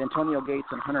tight ends, Antonio Gates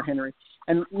and Hunter Henry,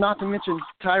 and not to mention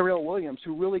Tyrell Williams,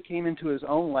 who really came into his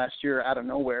own last year out of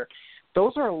nowhere.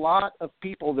 Those are a lot of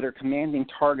people that are commanding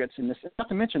targets in this. Not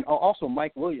to mention also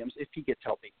Mike Williams if he gets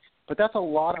healthy. But that's a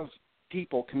lot of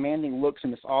people commanding looks in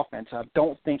this offense. I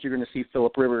don't think you're going to see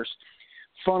Phillip Rivers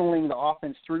funneling the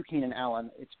offense through Keenan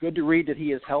Allen. It's good to read that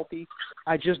he is healthy.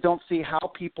 I just don't see how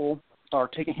people are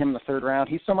taking him in the third round.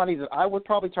 He's somebody that I would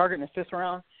probably target in the 5th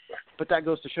round, but that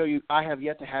goes to show you I have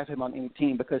yet to have him on any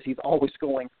team because he's always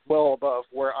going well above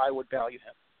where I would value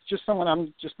him. It's just someone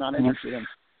I'm just not interested in.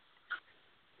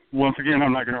 Once again,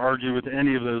 I'm not going to argue with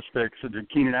any of those picks.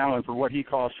 Keenan Allen, for what he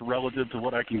costs relative to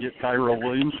what I can get Tyrell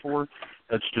Williams for,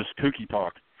 that's just kooky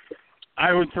talk.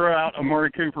 I would throw out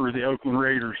Amari Cooper of the Oakland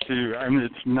Raiders, too. I mean,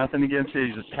 it's nothing against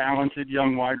him. He's a talented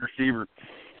young wide receiver,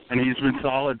 and he's been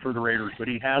solid for the Raiders, but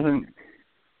he's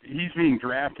being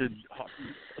drafted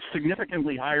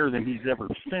significantly higher than he's ever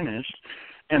finished.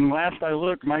 And last I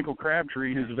looked, Michael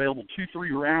Crabtree, who's available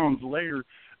 2-3 rounds later,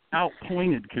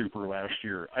 outpointed Cooper last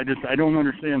year. I don't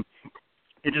understand.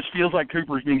 It just feels like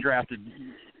Cooper's being drafted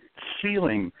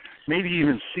ceiling, maybe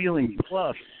even ceiling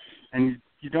plus, and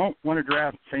you don't want to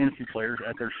draft fantasy players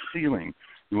at their ceiling.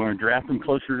 You want to draft them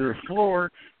closer to the floor,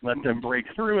 let them break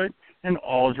through it, and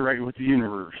all is right with the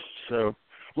universe. So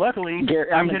luckily,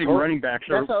 Gary, I'm hitting running backs.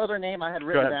 That's the other name I had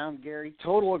written down, Gary.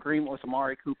 Total agreement with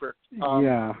Amari Cooper.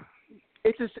 Yeah.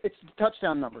 It's the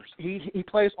touchdown numbers. He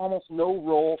plays almost no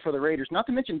role for the Raiders. Not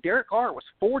to mention Derek Carr was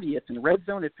 40th in red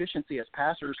zone efficiency as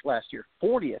passers last year.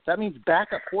 40th. That means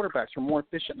backup quarterbacks are more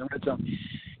efficient in the red zone.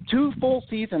 2 full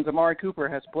seasons Amari Cooper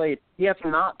has played. He has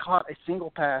not caught a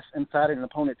single pass inside an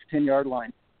opponent's 10-yard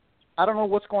line. I don't know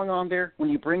what's going on there.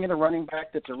 When you bring in a running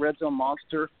back that's a red zone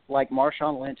monster like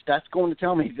Marshawn Lynch, that's going to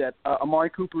tell me that Amari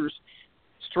Cooper's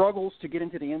struggles to get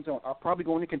into the end zone are probably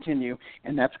going to continue,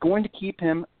 and that's going to keep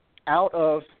him out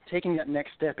of taking that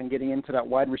next step and getting into that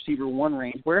wide receiver 1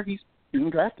 range where he's being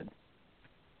drafted.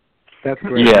 That's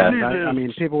great. Yeah. I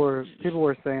mean, people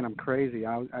were saying I'm crazy.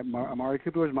 Amari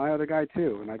Cooper was my other guy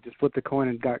too, and I just flipped the coin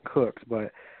and got cooked.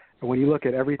 But when you look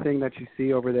at everything that you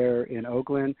see over there in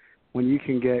Oakland, when you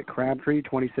can get Crabtree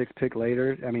 26 pick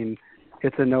later, I mean,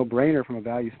 it's a no-brainer from a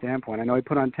value standpoint. I know he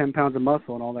put on 10 pounds of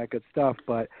muscle and all that good stuff,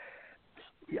 but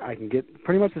I can get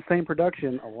pretty much the same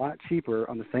production a lot cheaper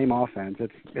on the same offense.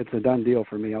 It's a done deal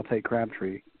for me. I'll take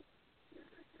Crabtree.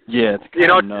 Yeah, it's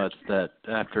kind of nuts that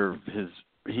after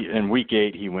in week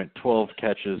 8 he went 12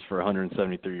 catches for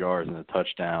 173 yards and a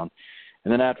touchdown,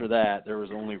 and then after that there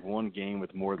was only one game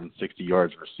with more than 60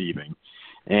 yards receiving.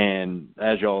 And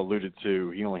as y'all alluded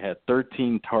to, he only had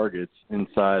 13 targets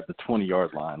inside the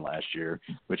 20-yard line last year,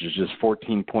 which is just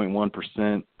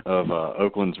 14.1% of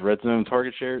Oakland's red zone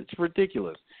target share. It's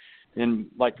ridiculous. And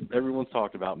like everyone's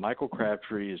talked about, Michael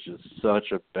Crabtree is just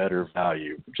such a better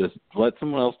value. Just let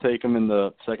someone else take him in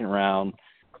the 2nd round,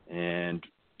 and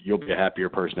you'll be a happier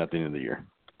person at the end of the year.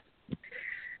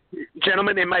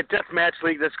 Gentlemen, in my deathmatch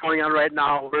league that's going on right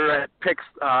now, we're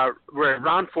at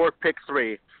round 4, pick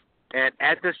 3. And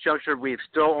at this juncture, we've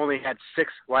still only had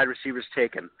 6 wide receivers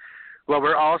taken. What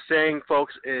we're all saying,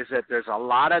 folks, is that there's a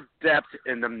lot of depth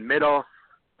in the middle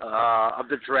of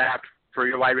the draft for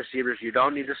your wide receivers. You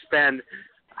don't need to spend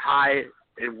high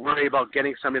and worry about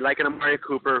getting somebody like an Amari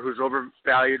Cooper who's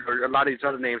overvalued, or a lot of these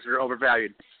other names that are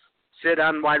overvalued. Sit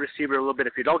on wide receiver a little bit.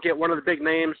 If you don't get one of the big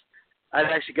names, I've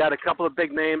actually got a couple of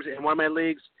big names in one of my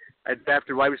leagues. I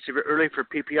drafted wide receiver early for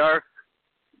PPR.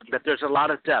 that there's a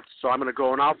lot of depth. So I'm going to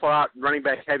go an awful lot running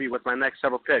back heavy with my next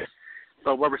several picks.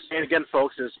 But what we're saying again,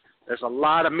 folks, is there's a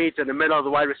lot of meat in the middle of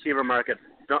the wide receiver market.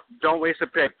 Don't waste a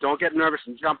pick. Don't get nervous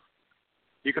and jump.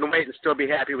 You can wait and still be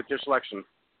happy with your selection.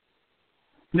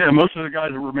 Yeah, most of the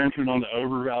guys that were mentioned on the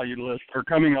overvalued list are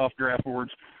coming off draft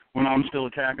boards when I'm still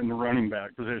attacking the running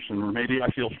back position, or maybe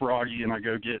I feel froggy and I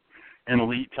go get an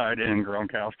elite tight end,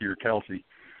 Gronkowski or Kelsey.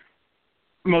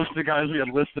 Most of the guys we had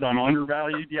listed on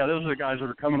undervalued, yeah, those are the guys that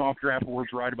are coming off draft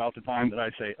boards right about the time that I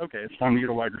say, okay, it's time to get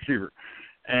a wide receiver.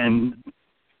 And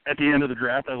at the end of the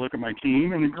draft, I look at my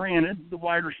team, and granted, the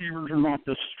wide receivers are not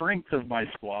the strength of my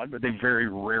squad, but they very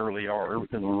rarely are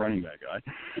because I'm a running back guy.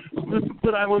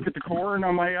 But I look at the core, and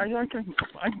I'm like, I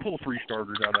can pull 3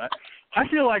 starters out of that. I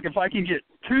feel like if I can get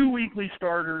 2 weekly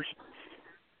starters,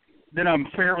 then I'm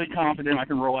fairly confident I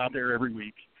can roll out there every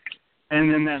week.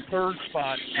 And then that third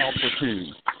spot, I'll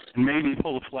platoon. And maybe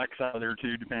pull a flex out of there,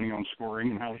 too, depending on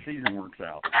scoring and how the season works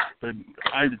out. But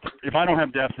if I don't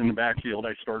have depth in the backfield,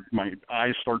 my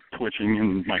eyes start twitching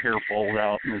and my hair falls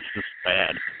out, and it's just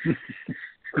bad.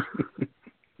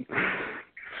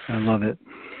 I love it.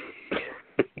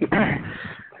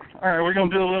 All right, we're going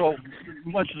to do a little,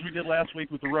 much as we did last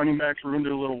week with the running backs, we're going to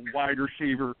do a little wide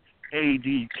receiver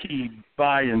ADP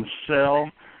buy and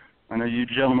sell. I know you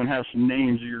gentlemen have some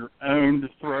names of your own to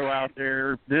throw out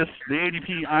there. The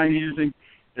ADP I'm using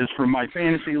is from my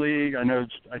fantasy league.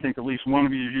 I think at least one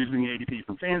of you is using ADP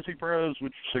from Fantasy Pros,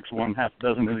 which is 6-1, half a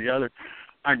dozen of the other.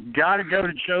 I got to go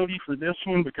to Jody for this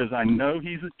one because I know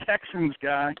he's a Texans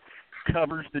guy,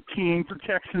 covers the team for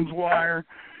Texans Wire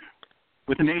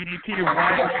with an ADP of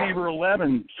wide receiver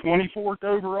 11, 24th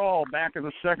overall, back of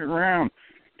the second round,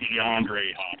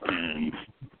 DeAndre Hopkins.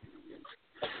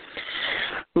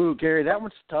 Ooh, Gary, that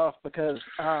one's tough because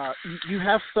you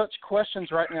have such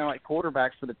questions right now at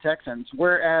quarterback for the Texans,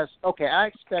 whereas, okay, I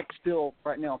expect still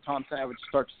right now Tom Savage to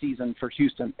start the season for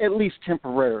Houston, at least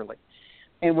temporarily.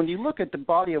 And when you look at the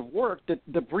body of work,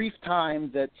 the brief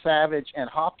time that Savage and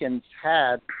Hopkins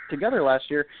had together last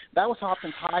year, that was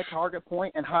Hopkins' high target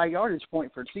point and high yardage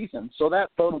point for the season, so that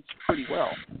bodes pretty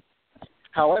well.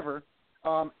 However,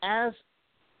 as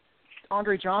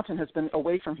Andre Johnson has been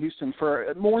away from Houston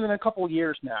for more than a couple of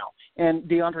years now, and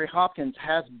DeAndre Hopkins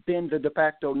has been the de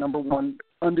facto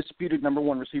undisputed number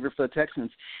one receiver for the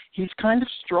Texans. He's kind of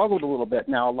struggled a little bit.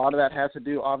 Now, a lot of that has to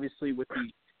do, obviously, with the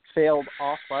failed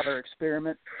Osweiler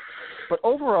experiment. But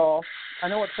overall, I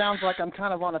know it sounds like I'm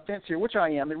kind of on a fence here, which I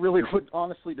am. It really would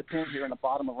honestly depend here in the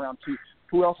bottom of round 2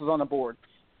 who else is on the board.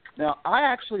 Now, I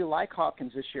actually like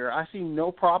Hopkins this year. I see no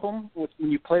problem with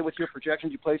when you play with your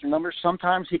projections, you play with your numbers.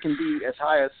 Sometimes he can be as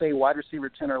high as, say, wide receiver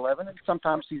 10 or 11, and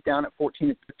sometimes he's down at 14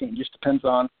 and 15. Just depends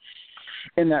on,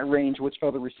 in that range, which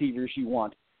other receivers you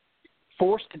want.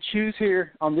 Forced to choose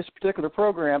here on this particular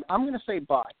program, I'm going to say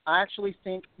buy. I actually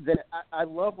think that I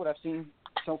love what I've seen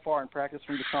so far in practice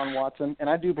from Deshaun Watson, and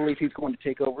I do believe he's going to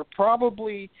take over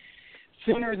probably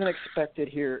sooner than expected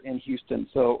here in Houston.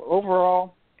 So,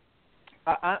 overall,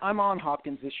 I'm on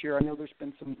Hopkins this year. I know there's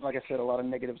been some, like I said, a lot of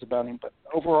negatives about him, but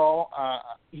overall,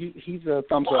 he's a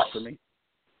thumbs up for me.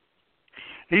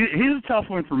 He's a tough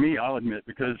one for me, I'll admit,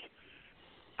 because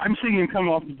I'm seeing him come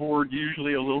off the board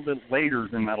usually a little bit later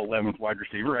than that 11th wide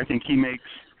receiver. I think he makes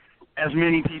as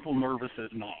many people nervous as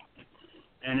not.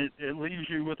 And it leaves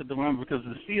you with a dilemma because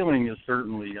the ceiling is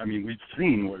certainly, I mean, we've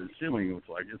seen what his ceiling looks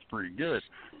like. It's pretty good.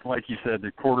 Like you said,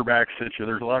 the quarterback situation,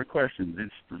 there's a lot of questions.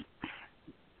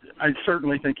 I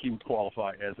certainly think he would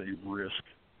qualify as a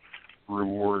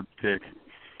risk-reward pick.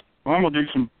 Well, I'm going to do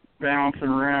some bouncing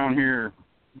around here.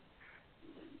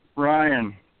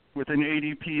 Ryan, with an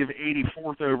ADP of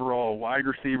 84th overall, wide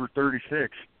receiver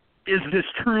 36. Is this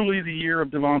truly the year of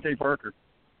Devontae Parker?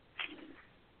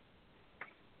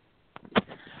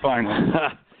 Finally.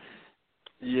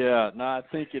 Yeah, no, I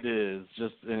think it is.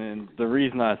 And the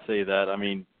reason I say that, I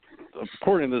mean,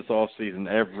 according to this offseason,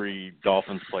 every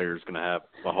Dolphins player is going to have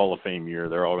a Hall of Fame year.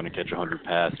 They're all going to catch 100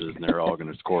 passes, and they're all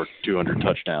going to score 200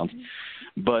 touchdowns.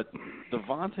 But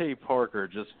Devontae Parker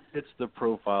just fits the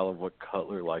profile of what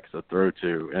Cutler likes to throw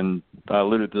to. And I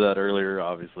alluded to that earlier,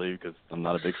 obviously, because I'm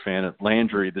not a big fan of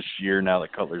Landry this year now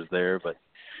that Cutler's there.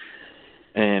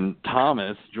 And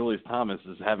Julius Thomas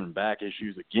is having back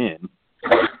issues again.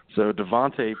 So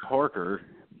Devontae Parker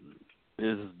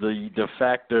is the de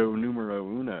facto numero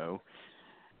uno.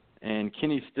 And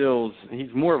Kenny Stills, he's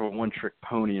more of a one-trick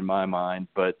pony in my mind,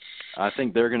 but I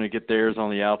think they're going to get theirs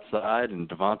on the outside. And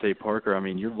Devontae Parker, I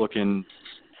mean, you're looking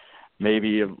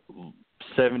maybe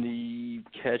 70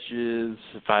 catches.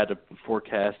 If I had to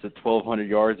forecast at 1,200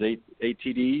 yards, 8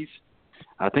 TDs,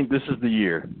 I think this is the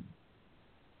year.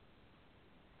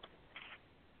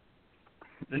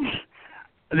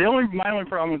 My only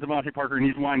problem with Devontae Parker, and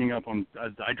he's winding up on.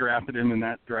 I drafted him in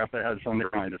that draft I had Sunday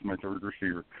night as my third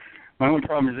receiver. My only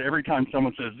problem is every time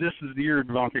someone says this is the year of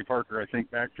Devontae Parker, I think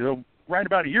back to right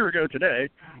about a year ago today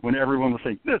when everyone was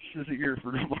saying this is the year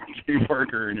for Devontae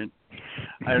Parker, and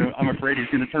I'm afraid he's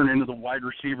going to turn into the wide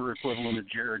receiver equivalent of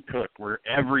Jared Cook, where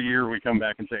every year we come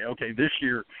back and say, okay, this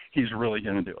year he's really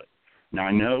going to do it. Now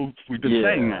I know we've been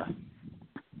saying that,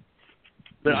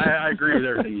 but I agree with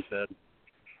everything you said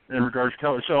in regards to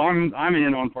color. So I'm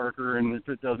in on Parker, and if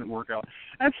it doesn't work out,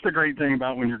 that's the great thing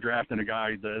about when you're drafting a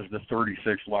guy that is the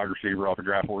 36th wide receiver off the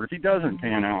draft board. If he doesn't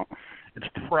pan out, it's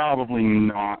probably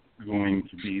not going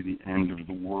to be the end of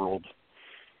the world.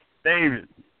 David,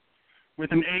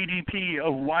 with an ADP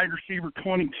of wide receiver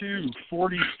 22,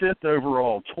 45th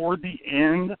overall, toward the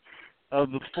end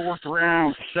of the fourth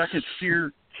round, second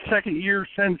year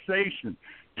sensation,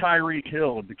 Tyreek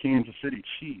Hill of the Kansas City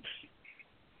Chiefs.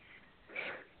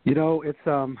 You know,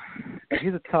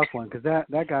 he's a tough one because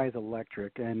that guy is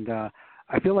electric, and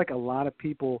I feel like a lot of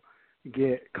people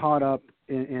get caught up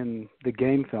in the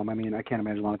game film. I mean, I can't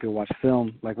imagine a lot of people watch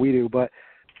film like we do, but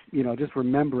you know, just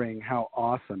remembering how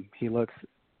awesome he looks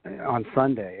on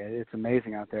Sunday, it's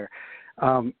amazing out there.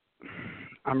 I'm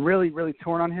really, really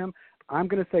torn on him. I'm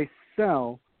going to say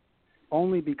sell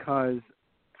only because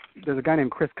there's a guy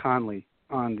named Chris Conley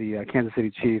on the Kansas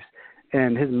City Chiefs,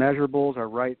 and his measurables are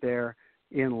right there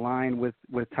in line with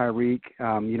Tyreek.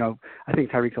 You know, I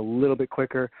think Tyreek's a little bit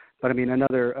quicker, but I mean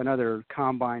another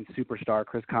combine superstar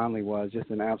Chris Conley was, just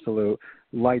an absolute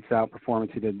lights out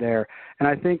performance he did there. And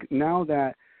I think now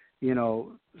that, you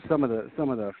know, some of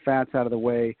the fat's out of the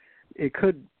way,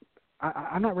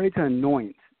 I'm not ready to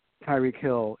anoint Tyreek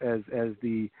Hill as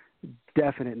the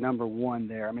definite number one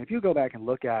there. I mean, if you go back and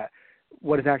look at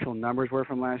what his actual numbers were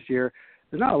from last year,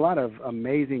 there's not a lot of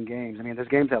amazing games. I mean, there's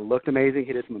games that looked amazing.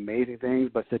 He did some amazing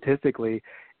things, but statistically,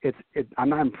 I'm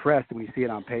not impressed when we see it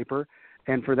on paper.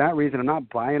 And for that reason, I'm not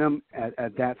buying him at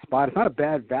that spot. It's not a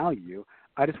bad value.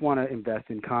 I just want to invest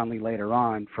in Conley later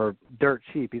on for dirt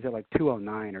cheap. He's at like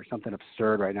 209 or something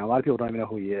absurd right now. A lot of people don't even know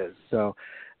who he is. So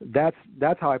that's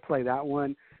how I play that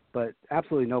one. But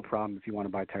absolutely no problem if you want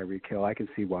to buy Tyreek Hill. I can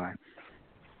see why.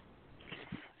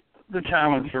 The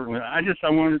talent, certainly. I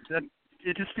wanted that.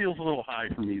 It just feels a little high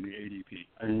for me, the ADP.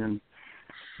 I mean,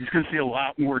 he's going to see a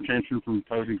lot more attention from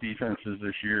opposing defenses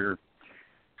this year.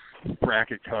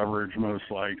 Bracket coverage, most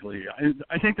likely.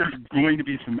 I think there's going to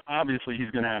be obviously he's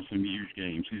going to have some huge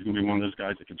games. He's going to be one of those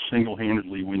guys that could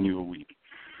single-handedly win you a week.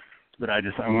 But I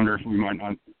wonder if we might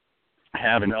not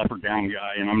have an up or down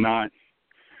guy. And I'm not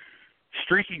 –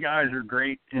 streaky guys are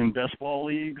great in best ball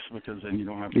leagues because then you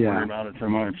don't have to worry about it so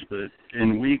much. But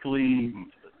in weekly –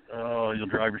 you'll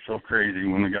drive yourself crazy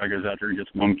when the guy goes out there and gets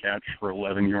one catch for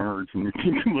 11 yards, and you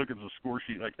can look at the score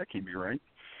sheet like, that can't be right.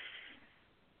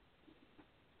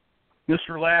 Mr.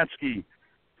 Latsky,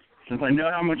 since I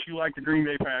know how much you like the Green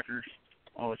Bay Packers,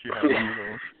 I'll let you have one of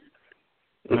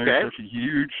those. Okay. I'm such a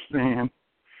huge fan.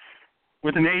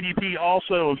 With an ADP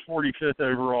also of 45th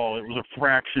overall, it was a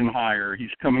fraction higher. He's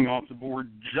coming off the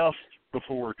board just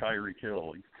before Tyreek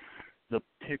Hill, the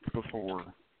pick before.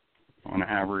 On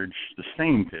average, the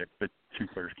same pick, but two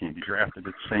players can't be drafted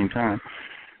at the same time.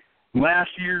 Last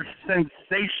year's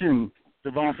sensation,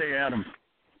 Devontae Adams.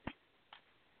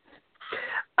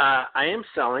 I am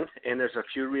selling, and there's a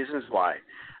few reasons why.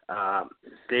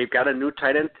 They've got a new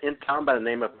tight end in town by the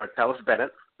name of Martellus Bennett,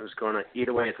 who's going to eat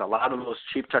away at a lot of those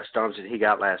cheap touchdowns that he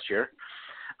got last year.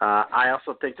 I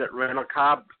also think that Randall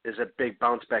Cobb is a big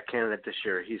bounce-back candidate this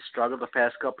year. He's struggled the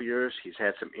past couple of years. He's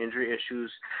had some injury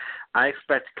issues. I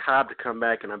expect Cobb to come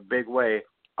back in a big way,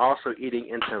 also eating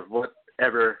into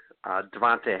whatever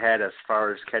Devontae had as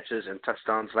far as catches and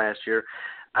touchdowns last year.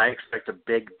 I expect a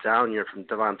big down year from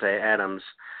Devontae Adams,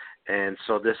 and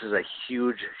so this is a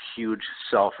huge, huge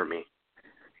sell for me.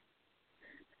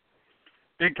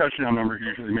 Big touchdown numbers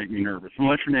usually make me nervous.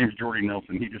 Unless your name's Jordy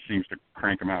Nelson, he just seems to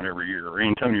crank them out every year. Or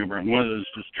Antonio Brown, one of those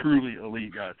just truly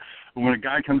elite guys. But when a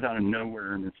guy comes out of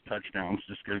nowhere and his touchdowns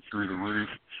just go through the roof.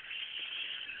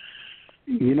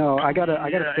 You know, I gotta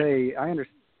say, I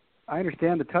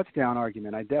understand the touchdown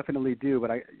argument. I definitely do,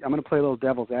 but I'm going to play a little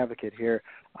devil's advocate here.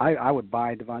 I would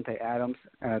buy Devontae Adams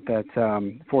at that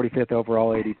 45th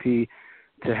overall ADP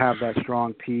to have that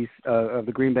strong piece of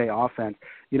the Green Bay offense.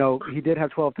 You know, he did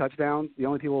have 12 touchdowns. The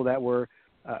only people that were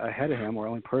ahead of him, or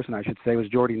only person I should say, was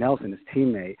Jordy Nelson, his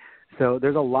teammate. So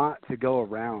there's a lot to go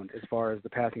around as far as the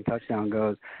passing touchdown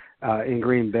goes in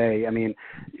Green Bay. I mean,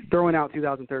 throwing out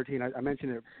 2013, I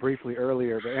mentioned it briefly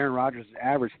earlier, but Aaron Rodgers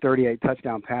averaged 38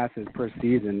 touchdown passes per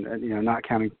season, you know, not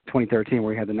counting 2013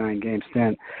 where he had the 9-game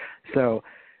stint. So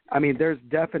I mean, there's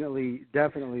definitely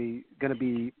going to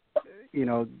be,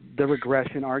 the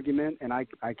regression argument, and I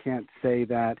can't say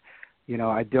that,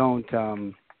 I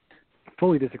don't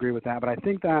fully disagree with that, but I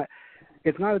think that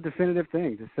it's not a definitive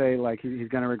thing to say, like, he's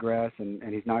going to regress and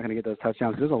he's not going to get those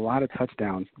touchdowns. There's a lot of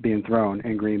touchdowns being thrown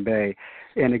in Green Bay.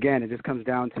 And, again, it just comes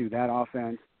down to that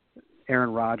offense,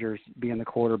 Aaron Rodgers being the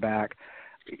quarterback.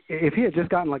 If he had just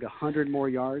gotten like 100 more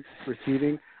yards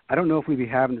receiving, I don't know if we'd be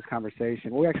having this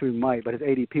conversation. Well, we actually might, but his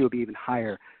ADP would be even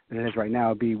higher than it is right now. It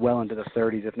would be well into the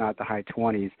 30s, if not the high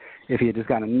 20s, if he had just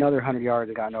gotten another 100 yards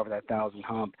and gotten over that 1,000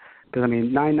 hump. Because,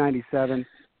 997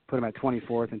 put him at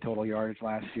 24th in total yardage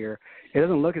last year. It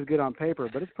doesn't look as good on paper,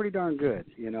 but it's pretty darn good,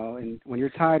 And when you're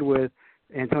tied with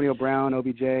Antonio Brown,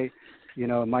 OBJ,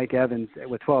 Mike Evans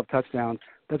with 12 touchdowns,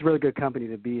 that's really good company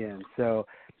to be in. So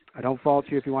I don't fault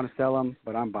you if you want to sell him,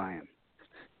 but I'm buying.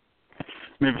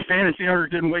 If fantasy owners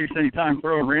didn't waste any time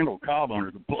throwing Randall Cobb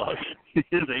under the bus,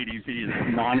 his ADP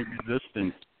is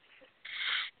non-existent.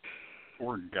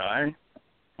 Poor guy.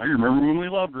 I remember when we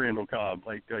loved Randall Cobb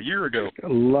like a year ago.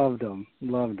 Loved him.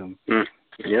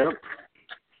 Yep.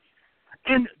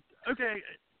 And, okay,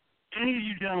 any of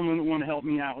you gentlemen that want to help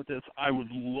me out with this, I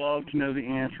would love to know the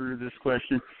answer to this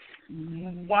question.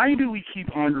 Why do we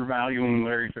keep undervaluing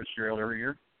Larry Fitzgerald every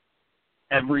year?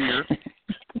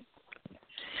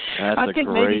 I think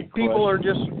maybe people are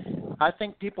just. I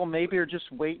think people maybe are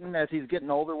just waiting as he's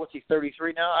getting older. What's he,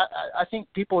 33 now? I think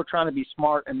people are trying to be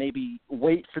smart and maybe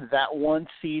wait for that one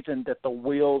season that the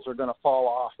wheels are going to fall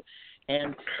off,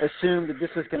 and assume that this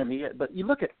is going to be it. But you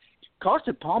look at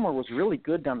Carson Palmer was really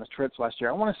good down the stretch last year.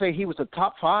 I want to say he was a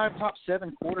top 5, top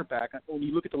 7 quarterback when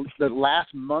you look at the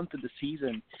last month of the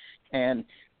season, and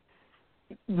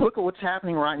look at what's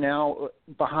happening right now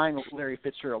behind Larry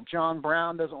Fitzgerald. John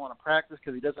Brown doesn't want to practice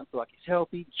because he doesn't feel like he's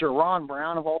healthy. Jerron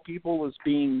Brown, of all people, is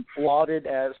being lauded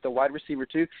as the wide receiver,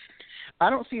 too. I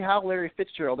don't see how Larry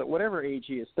Fitzgerald, at whatever age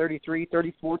he is, 33,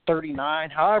 34, 39,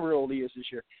 however old he is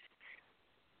this year,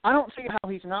 I don't see how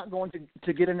he's not going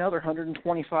to get another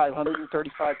 125,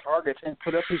 135 targets and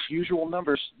put up his usual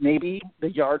numbers. Maybe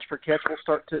the yards per catch will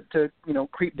start to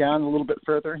creep down a little bit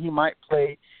further. He might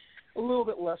play a little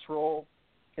bit less role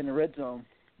in the red zone.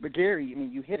 But Gary,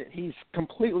 you hit it. He's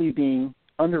completely being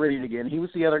underrated again. He was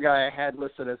the other guy I had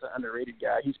listed as an underrated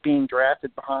guy. He's being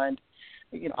drafted behind.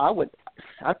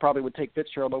 I probably would take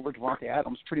Fitzgerald over Devontae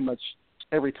Adams pretty much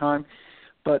every time.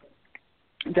 But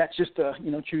that's just a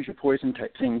choose your poison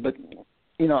type thing. But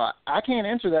I can't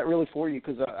answer that really for you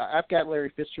because I've got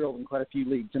Larry Fitzgerald in quite a few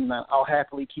leagues, and I'll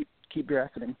happily keep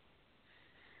drafting him.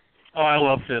 Oh, I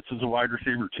love Fitz as a wide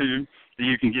receiver too. That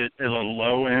you can get as a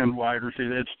low end wide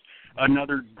receiver. It's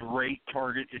another great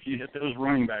target if you hit those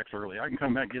running backs early. I can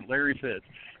come back and get Larry Fitz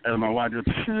as my wide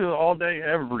receiver all day,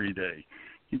 every day.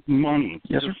 Money,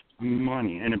 yes, just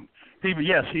money. And if people,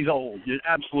 yes, he's old.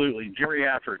 Absolutely.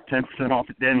 Geriatric, 10% off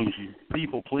at Denny's.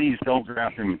 People, please don't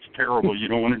draft him. It's terrible. You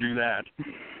don't want to do that.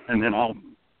 And then I'll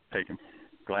take him.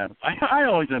 Glad. I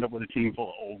always end up with a team full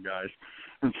of old guys.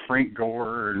 It's Frank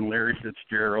Gore and Larry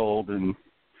Fitzgerald, and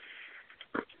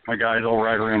my guys all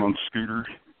ride around on scooters.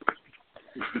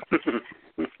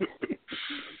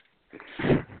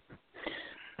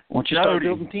 Once you start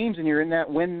building teams and you're in that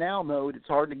win now mode, it's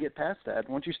hard to get past that.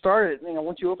 Once you start it,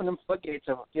 once you open them floodgates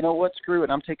of, screw it,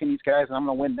 I'm taking these guys and I'm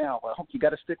going to win now. Well, you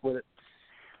got to stick with it.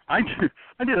 I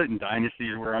did it in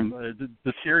Dynasty where I'm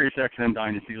the Sirius XM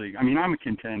Dynasty League. I'm a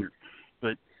contender,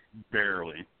 but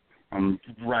barely. I'm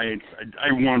right.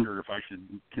 I wonder if I should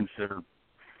consider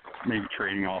maybe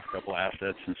trading off a couple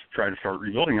assets and try to start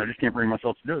rebuilding. I just can't bring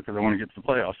myself to do it because I want to get to the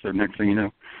playoffs. So next thing you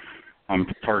know, I'm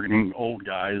targeting old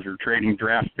guys or trading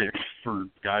draft picks for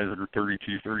guys that are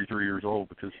 32, 33 years old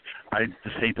because I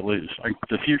just hate to lose.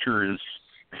 The future is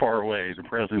far away. The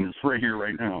present is right here,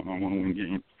 right now, and I want to win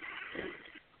games.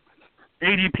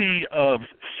 ADP of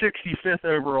 65th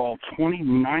overall,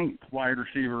 29th wide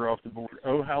receiver off the board.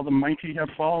 Oh, how the mighty have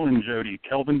fallen, Jody.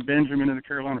 Kelvin Benjamin of the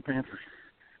Carolina Panthers.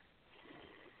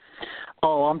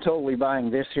 Oh, I'm totally buying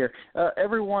this here.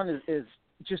 Everyone is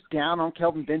just down on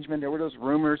Kelvin Benjamin. There were those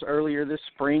rumors earlier this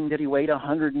spring that he weighed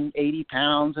 180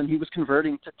 pounds and he was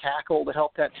converting to tackle to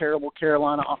help that terrible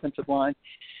Carolina offensive line.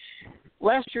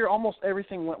 Last year, almost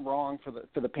everything went wrong for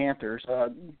the Panthers.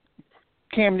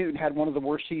 Cam Newton had one of the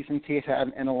worst seasons he's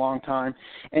had in a long time,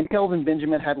 and Kelvin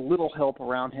Benjamin had little help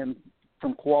around him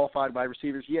from qualified wide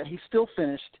receivers, yet he still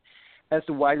finished as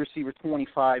the wide receiver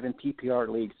 25 in PPR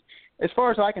leagues. As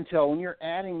far as I can tell, when you're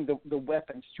adding the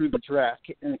weapons through the draft,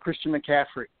 and Christian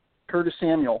McCaffrey, Curtis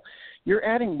Samuel, you're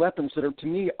adding weapons that are, to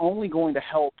me, only going to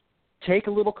help take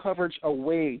a little coverage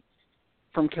away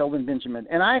from Kelvin Benjamin.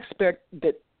 And I expect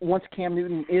that once Cam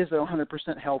Newton is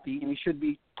 100% healthy, and he should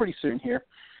be pretty soon here,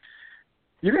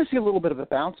 you're going to see a little bit of a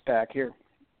bounce back here.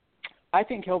 I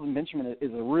think Kelvin Benjamin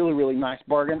is a really, really nice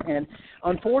bargain. And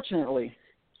unfortunately,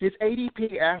 his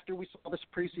ADP after we saw this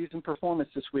preseason performance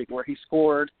this week where he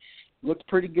scored, looked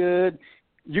pretty good,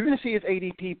 you're going to see his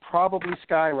ADP probably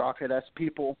skyrocket as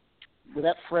people, with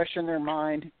that fresh in their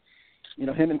mind, you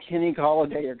know, him and Kenny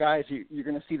Golladay are guys you're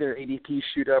going to see their ADP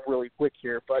shoot up really quick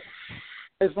here. But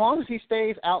as long as he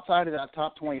stays outside of that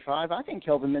top 25, I think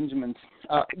Kelvin Benjamin's,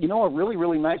 a really,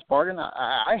 really nice bargain.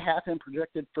 I have him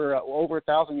projected for over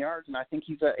 1,000 yards, and I think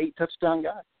he's an 8-touchdown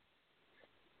guy.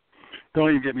 Don't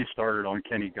even get me started on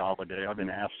Kenny Golladay. I've been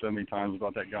asked so many times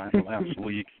about that guy in the last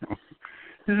week.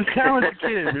 He's a talented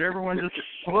kid, but everyone just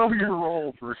slow your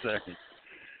roll for a second.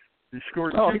 He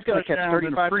scored 6 he's going to catch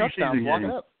 35 touchdowns. Walk it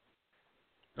up.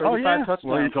 Oh, yeah. Touchdowns.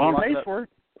 Well, he's on pace for it.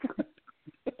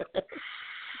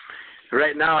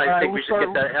 Right now, I think we should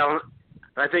get that Allen.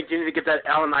 I think you need to get that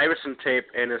Allen Iverson tape,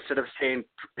 and instead of saying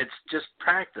it's just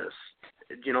practice,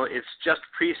 it's just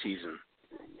preseason.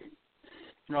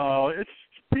 No, it's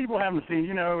people haven't seen.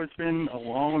 It's been a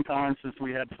long time since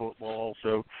we had football,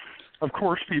 so of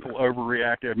course people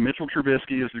overreact. Mitchell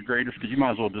Trubisky is the greatest. You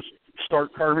might as well just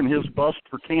start carving his bust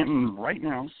for Canton right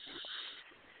now.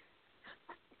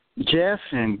 Jeff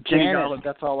and Janet,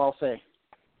 that's all I'll say.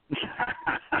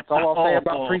 That's all I'll say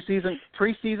about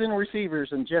preseason receivers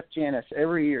and Jeff Janis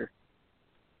every year.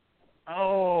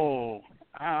 Oh,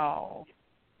 ow.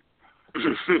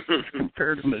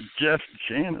 Compared him to Jeff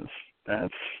Janis.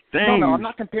 That's stings. No, I'm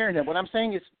not comparing him. What I'm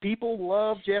saying is people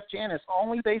love Jeff Janis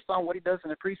only based on what he does in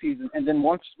the preseason, and then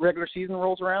once regular season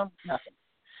rolls around, nothing.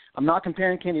 I'm not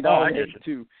comparing Kenny Golladay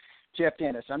to Jeff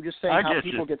Janis. I'm just saying how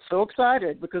people get so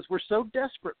excited because we're so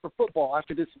desperate for football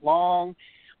after this long,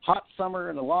 hot summer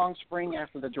and a long spring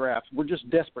after the draft. We're just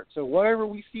desperate. So whatever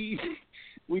we see,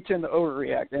 we tend to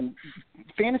overreact. And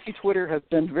fantasy Twitter has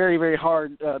been very, very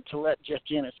hard to let Jeff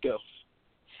Janis go.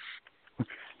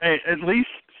 Hey, at least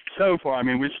so far, I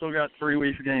mean, we've still got 3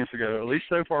 weeks of games to go. At least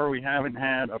so far we haven't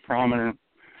had a prominent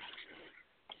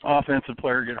offensive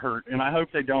player get hurt, and I hope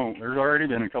they don't. There's already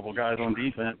been a couple guys on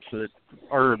defense that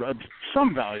are of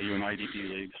some value in IDP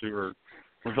leagues who are,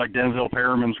 looks like Denzel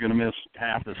Perriman's going to miss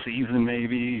half the season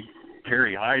maybe.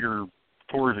 Terry Hyder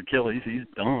tore his Achilles. He's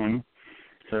done.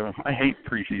 So I hate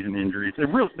preseason injuries. The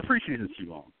preseason's too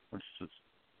long. It's just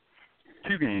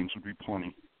 2 games would be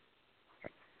plenty.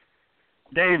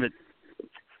 David,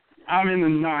 I'm in the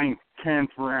 9th, 10th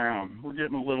round. We're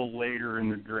getting a little later in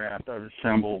the draft. I've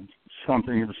assembled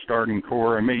something of a starting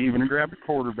core. I may even grab a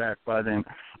quarterback by then.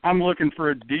 I'm looking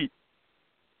for a deep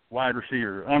wide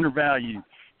receiver, undervalued,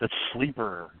 the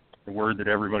sleeper, the word that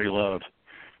everybody loves.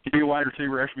 Give me a wide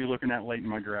receiver I should be looking at late in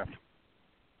my draft.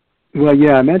 Well,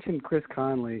 yeah, I mentioned Chris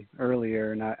Conley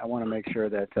earlier, and I want to make sure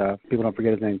that people don't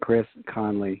forget his name, Chris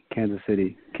Conley, Kansas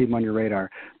City. Keep him on your radar.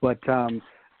 But I'm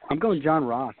going John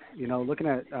Ross. Looking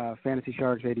at Fantasy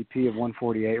Sharks ADP of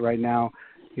 148 right now,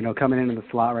 coming into the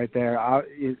slot right there.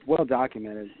 He's well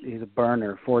documented. He's a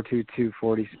burner, 4.22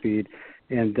 40 speed.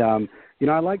 And,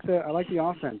 I like the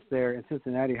offense there in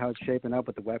Cincinnati, how it's shaping up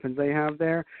with the weapons they have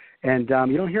there. And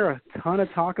you don't hear a ton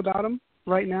of talk about him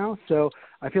right now. So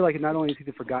I feel like not only is he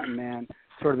the forgotten man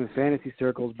sort of in fantasy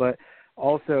circles, but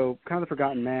also kind of the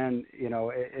forgotten man,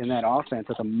 in that offense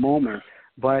at the moment.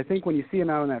 But I think when you see him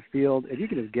out on that field, if you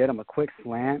can just get him a quick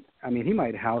slant, I mean, he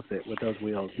might house it with those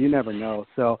wheels. You never know.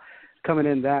 So coming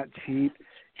in that cheap,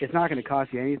 it's not going to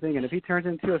cost you anything. And if he turns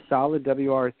into a solid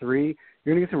WR3,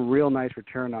 you're going to get some real nice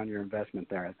return on your investment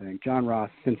there, I think. John Ross,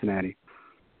 Cincinnati.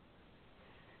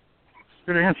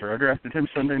 Good answer. I drafted him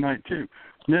Sunday night, too.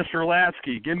 Mr.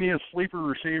 Lasky, give me a sleeper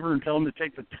receiver and tell him to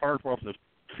take the tarp off the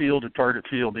field at Target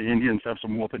Field. The Indians have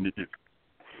some whooping to do.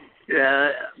 Yeah,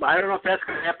 I don't know if that's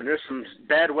going to happen. There's some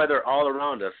bad weather all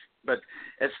around us. But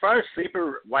as far as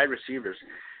sleeper wide receivers,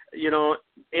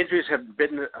 injuries have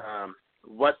been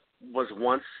what was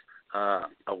once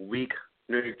a weak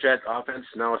New York Jets offense.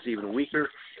 Now it's even weaker.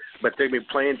 But they've been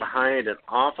playing behind an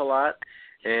awful lot.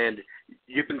 And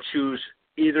you can choose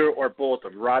either or both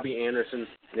of Robbie Anderson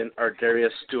and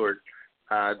Darius Stewart.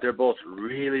 They're both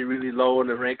really, really low in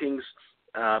the rankings.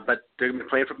 But they're going to be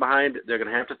playing from behind. They're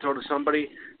going to have to throw to somebody.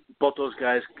 Both those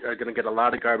guys are going to get a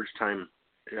lot of garbage time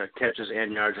catches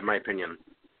and yards, in my opinion.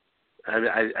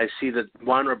 I see that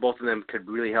one or both of them could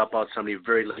really help out somebody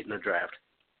very late in the draft.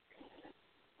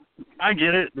 I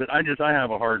get it, but I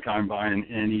have a hard time buying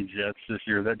any Jets this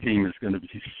year. That team is going to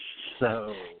be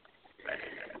so bad.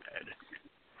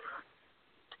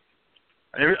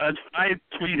 I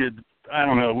tweeted I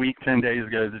don't know, a week, 10 days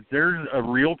ago, that there's a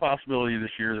real possibility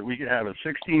this year that we could have a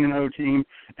 16-0 team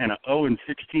and a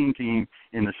 0-16 team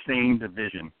in the same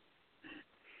division.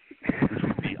 This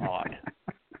would be odd.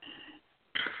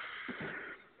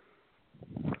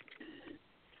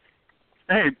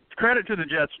 Hey, credit to the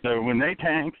Jets, though. When they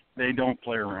tank, they don't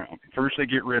play around. First, they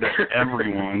get rid of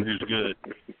everyone who's good,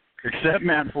 except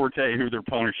Matt Forte, who they're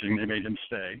punishing. They made him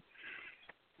stay.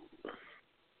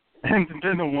 And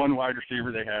then the one wide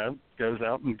receiver they have goes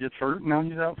out and gets hurt, and now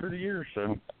he's out for the year.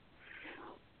 So,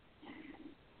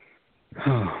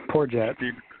 poor Jets.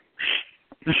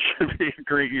 This should be a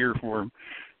great year for him.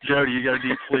 Jody, you got a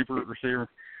deep sleeper at receiver?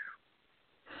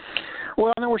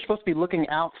 Well, I know we're supposed to be looking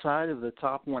outside of the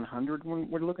top 100 when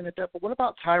we're looking at that, but what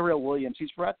about Tyrell Williams? He's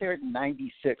right there at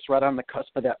 96, right on the cusp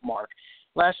of that mark.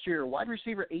 Last year, wide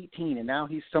receiver 18, and now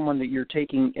he's someone that you're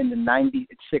taking in the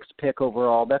 96th pick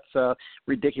overall. That's a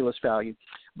ridiculous value.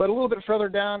 But a little bit further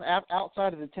down,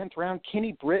 outside of the 10th round,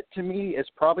 Kenny Britt, to me, is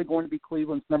probably going to be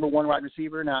Cleveland's number one wide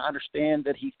receiver. Now, I understand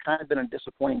that he's kind of been a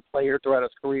disappointing player throughout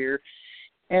his career.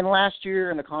 And last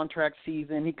year in the contract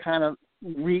season, he kind of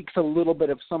reeks a little bit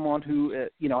of someone who,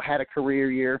 had a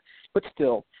career year. But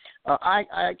still, I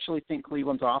actually think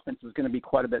Cleveland's offense is going to be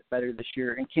quite a bit better this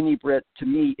year. And Kenny Britt, to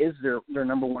me, is their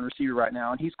number one receiver right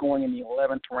now. And he's going in the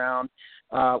 11th round.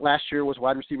 Last year was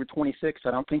wide receiver 26.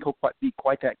 I don't think he'll be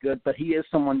quite that good. But he is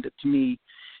someone that, to me,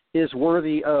 is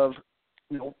worthy of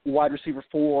wide receiver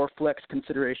 4, flex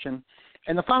consideration.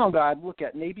 And the final guy I'd look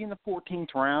at, maybe in the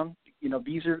 14th round,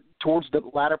 these are towards the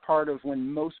latter part of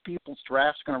when most people's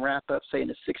drafts are going to wrap up, say in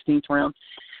the 16th round.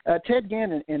 Ted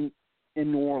Ginn in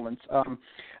New Orleans.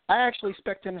 I actually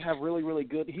expect him to have really, really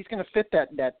good. He's going to fit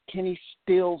that Kenny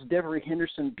Stills, Devery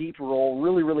Henderson deep role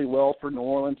really, really well for New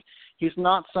Orleans. He's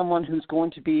not someone who's going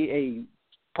to be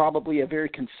probably a very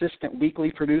consistent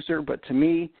weekly producer, but to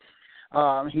me,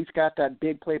 he's got that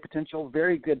big play potential,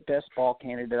 very good best ball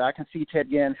candidate. I can see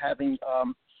Ted Ginn having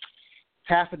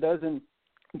half a dozen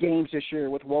games this year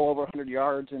with well over 100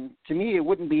 yards, and to me it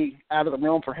wouldn't be out of the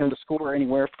realm for him to score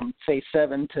anywhere from, say,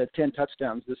 7 to 10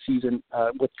 touchdowns this season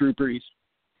with Drew Brees.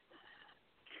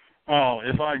 Oh,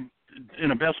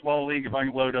 in a best ball league, if I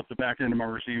can load up the back end of my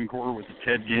receiving core with the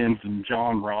Ted Ginns and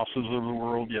John Rosses of the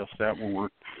world, yes, that will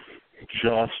work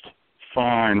just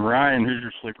fine. Ryan, who's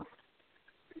your sleeper?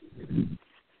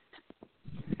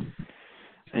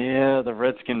 Yeah, the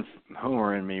Redskin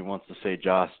homer in me wants to say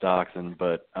Josh Doxson,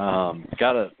 but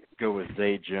got to go with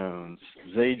Zay Jones.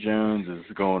 Zay Jones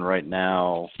is going right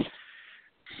now,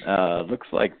 looks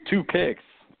like 2 picks,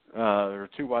 or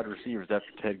 2 wide receivers after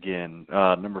Ted Ginn.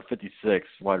 Number 56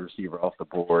 wide receiver off the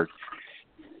board.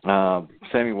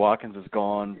 Sammy Watkins is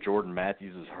gone. Jordan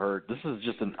Matthews is hurt. This is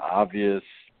just an obvious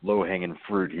low-hanging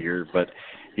fruit here, but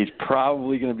he's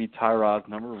probably going to be Tyrod's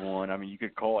number 1. I mean, you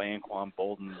could call Anquan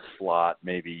Bolden slot.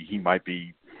 Maybe he might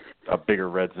be a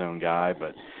bigger red zone guy,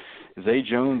 but Zay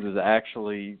Jones is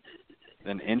actually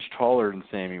an inch taller than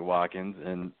Sammy Watkins,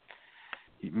 and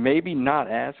maybe not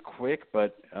as quick,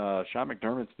 but Sean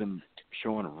McDermott's been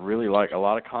showing really a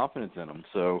lot of confidence in him.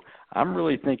 So I'm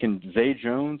really thinking Zay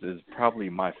Jones is probably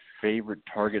my favorite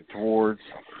target towards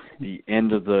the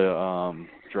end of the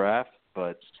draft,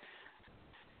 but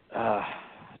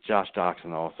Josh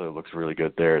Doxson also looks really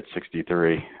good there at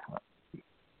 63.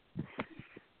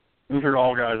 Those are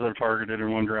all guys I've targeted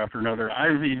in one draft or another.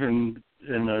 I've even,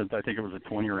 I think it was a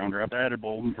 20-round draft, I added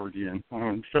Bolden toward the end.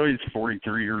 So he's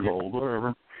 43 years old,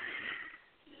 whatever.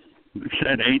 He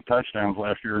had 8 touchdowns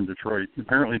last year in Detroit.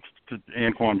 Apparently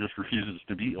Anquan just refuses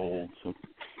to be old. So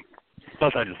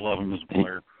plus I just love him as a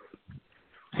player.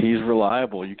 He's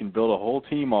reliable. You can build a whole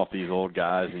team off these old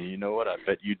guys, and you know what? I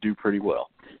bet you do pretty well.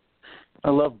 I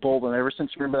love Bolden. Ever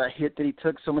since, remember that hit that he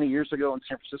took so many years ago in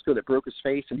San Francisco that broke his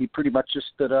face, and he pretty much just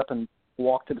stood up and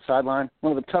walked to the sideline?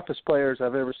 One of the toughest players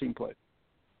I've ever seen play.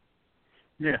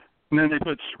 Yeah, and then they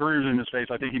put screws in his face.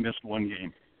 I think he missed 1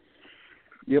 game.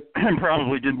 Yep. And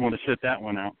probably didn't want to sit that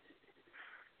one out.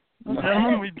 No.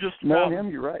 Gentlemen, we've just about,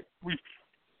 you're right.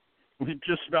 We've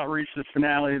just about reached the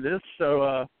finale of this,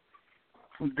 so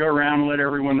we'll go around and let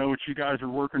everyone know what you guys are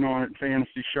working on at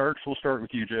Fantasy Sharks. We'll start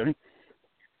with you, Jody.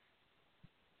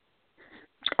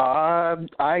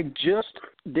 I just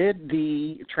did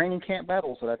the training camp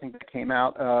battles that I think that came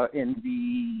out in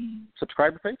the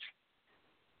subscriber page.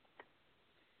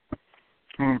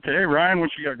 Okay, Ryan, what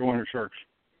you got going at Sharks?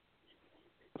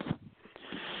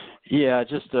 Yeah, I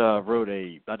just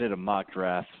I did a mock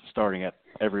draft starting at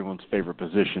everyone's favorite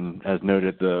position, as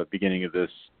noted at the beginning of this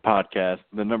podcast,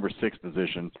 the number 6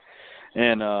 position.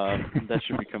 And that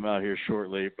should be coming out here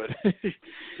shortly. But,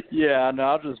 yeah, no,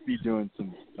 I'll just be doing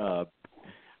some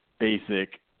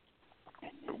basic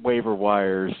waiver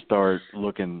wires start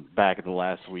looking back at the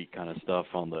last week kind of stuff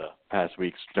on the past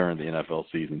weeks during the NFL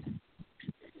season?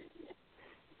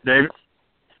 David?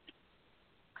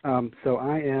 So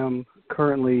I am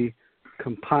currently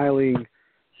compiling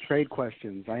trade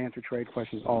questions. I answer trade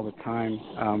questions all the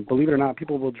time. Believe it or not,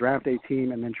 people will draft a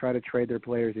team and then try to trade their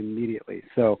players immediately.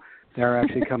 So they're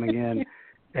actually coming in,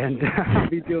 and I'll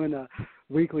be doing a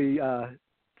weekly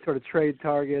sort of trade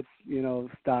targets,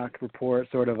 stock report,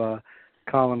 sort of a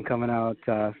column coming out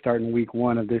starting week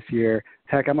 1 of this year.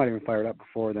 Heck, I might even fire it up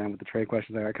before then with the trade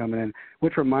questions I got coming in,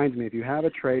 which reminds me, if you have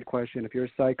a trade question, if you're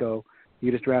a psycho,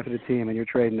 you just drafted a team and you're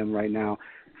trading them right now,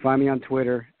 find me on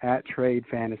Twitter,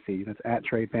 @TradeFantasy. That's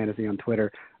 @TradeFantasy on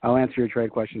Twitter. I'll answer your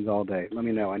trade questions all day. Let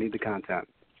me know. I need the content.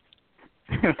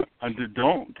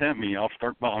 Don't tempt me. I'll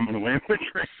start bombing away with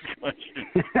trade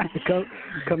questions.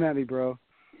 Come at me, bro.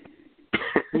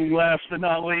 Last but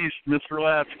not least, Mr.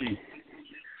 Lasky.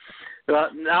 Well,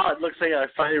 now it looks like I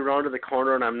finally rounded the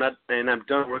corner, and I'm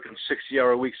done working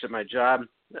 60-hour weeks at my job.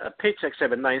 Paychecks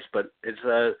have been nice, but it's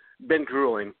been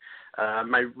grueling.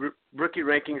 My rookie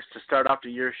rankings to start off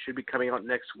the year should be coming out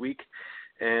next week,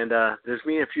 and there's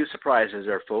me a few surprises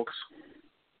there, folks.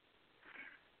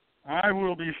 I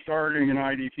will be starting an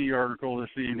IDP article this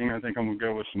evening. I think I'm going to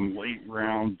go with some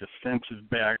late-round defensive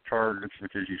back targets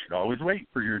because you should always wait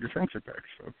for your defensive backs.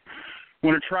 So I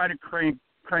want to try to crank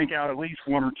out at least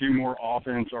 1 or 2 more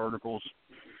offense articles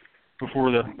before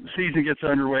the season gets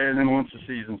underway. And then once the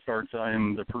season starts, I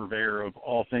am the purveyor of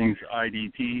all things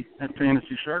IDP at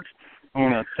Fantasy Sharks. I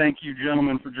want to thank you,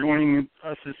 gentlemen, for joining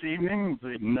us this evening. It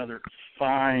was another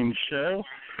fine show.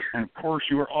 And, of course,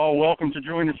 you are all welcome to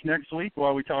join us next week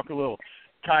while we talk a little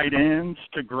tight ends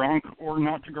to Gronk or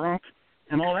not to Gronk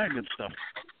and all that good stuff.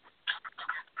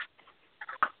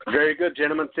 Very good,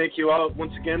 gentlemen. Thank you all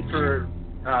once again for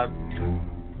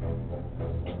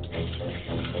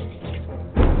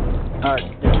all right.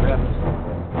 Yeah,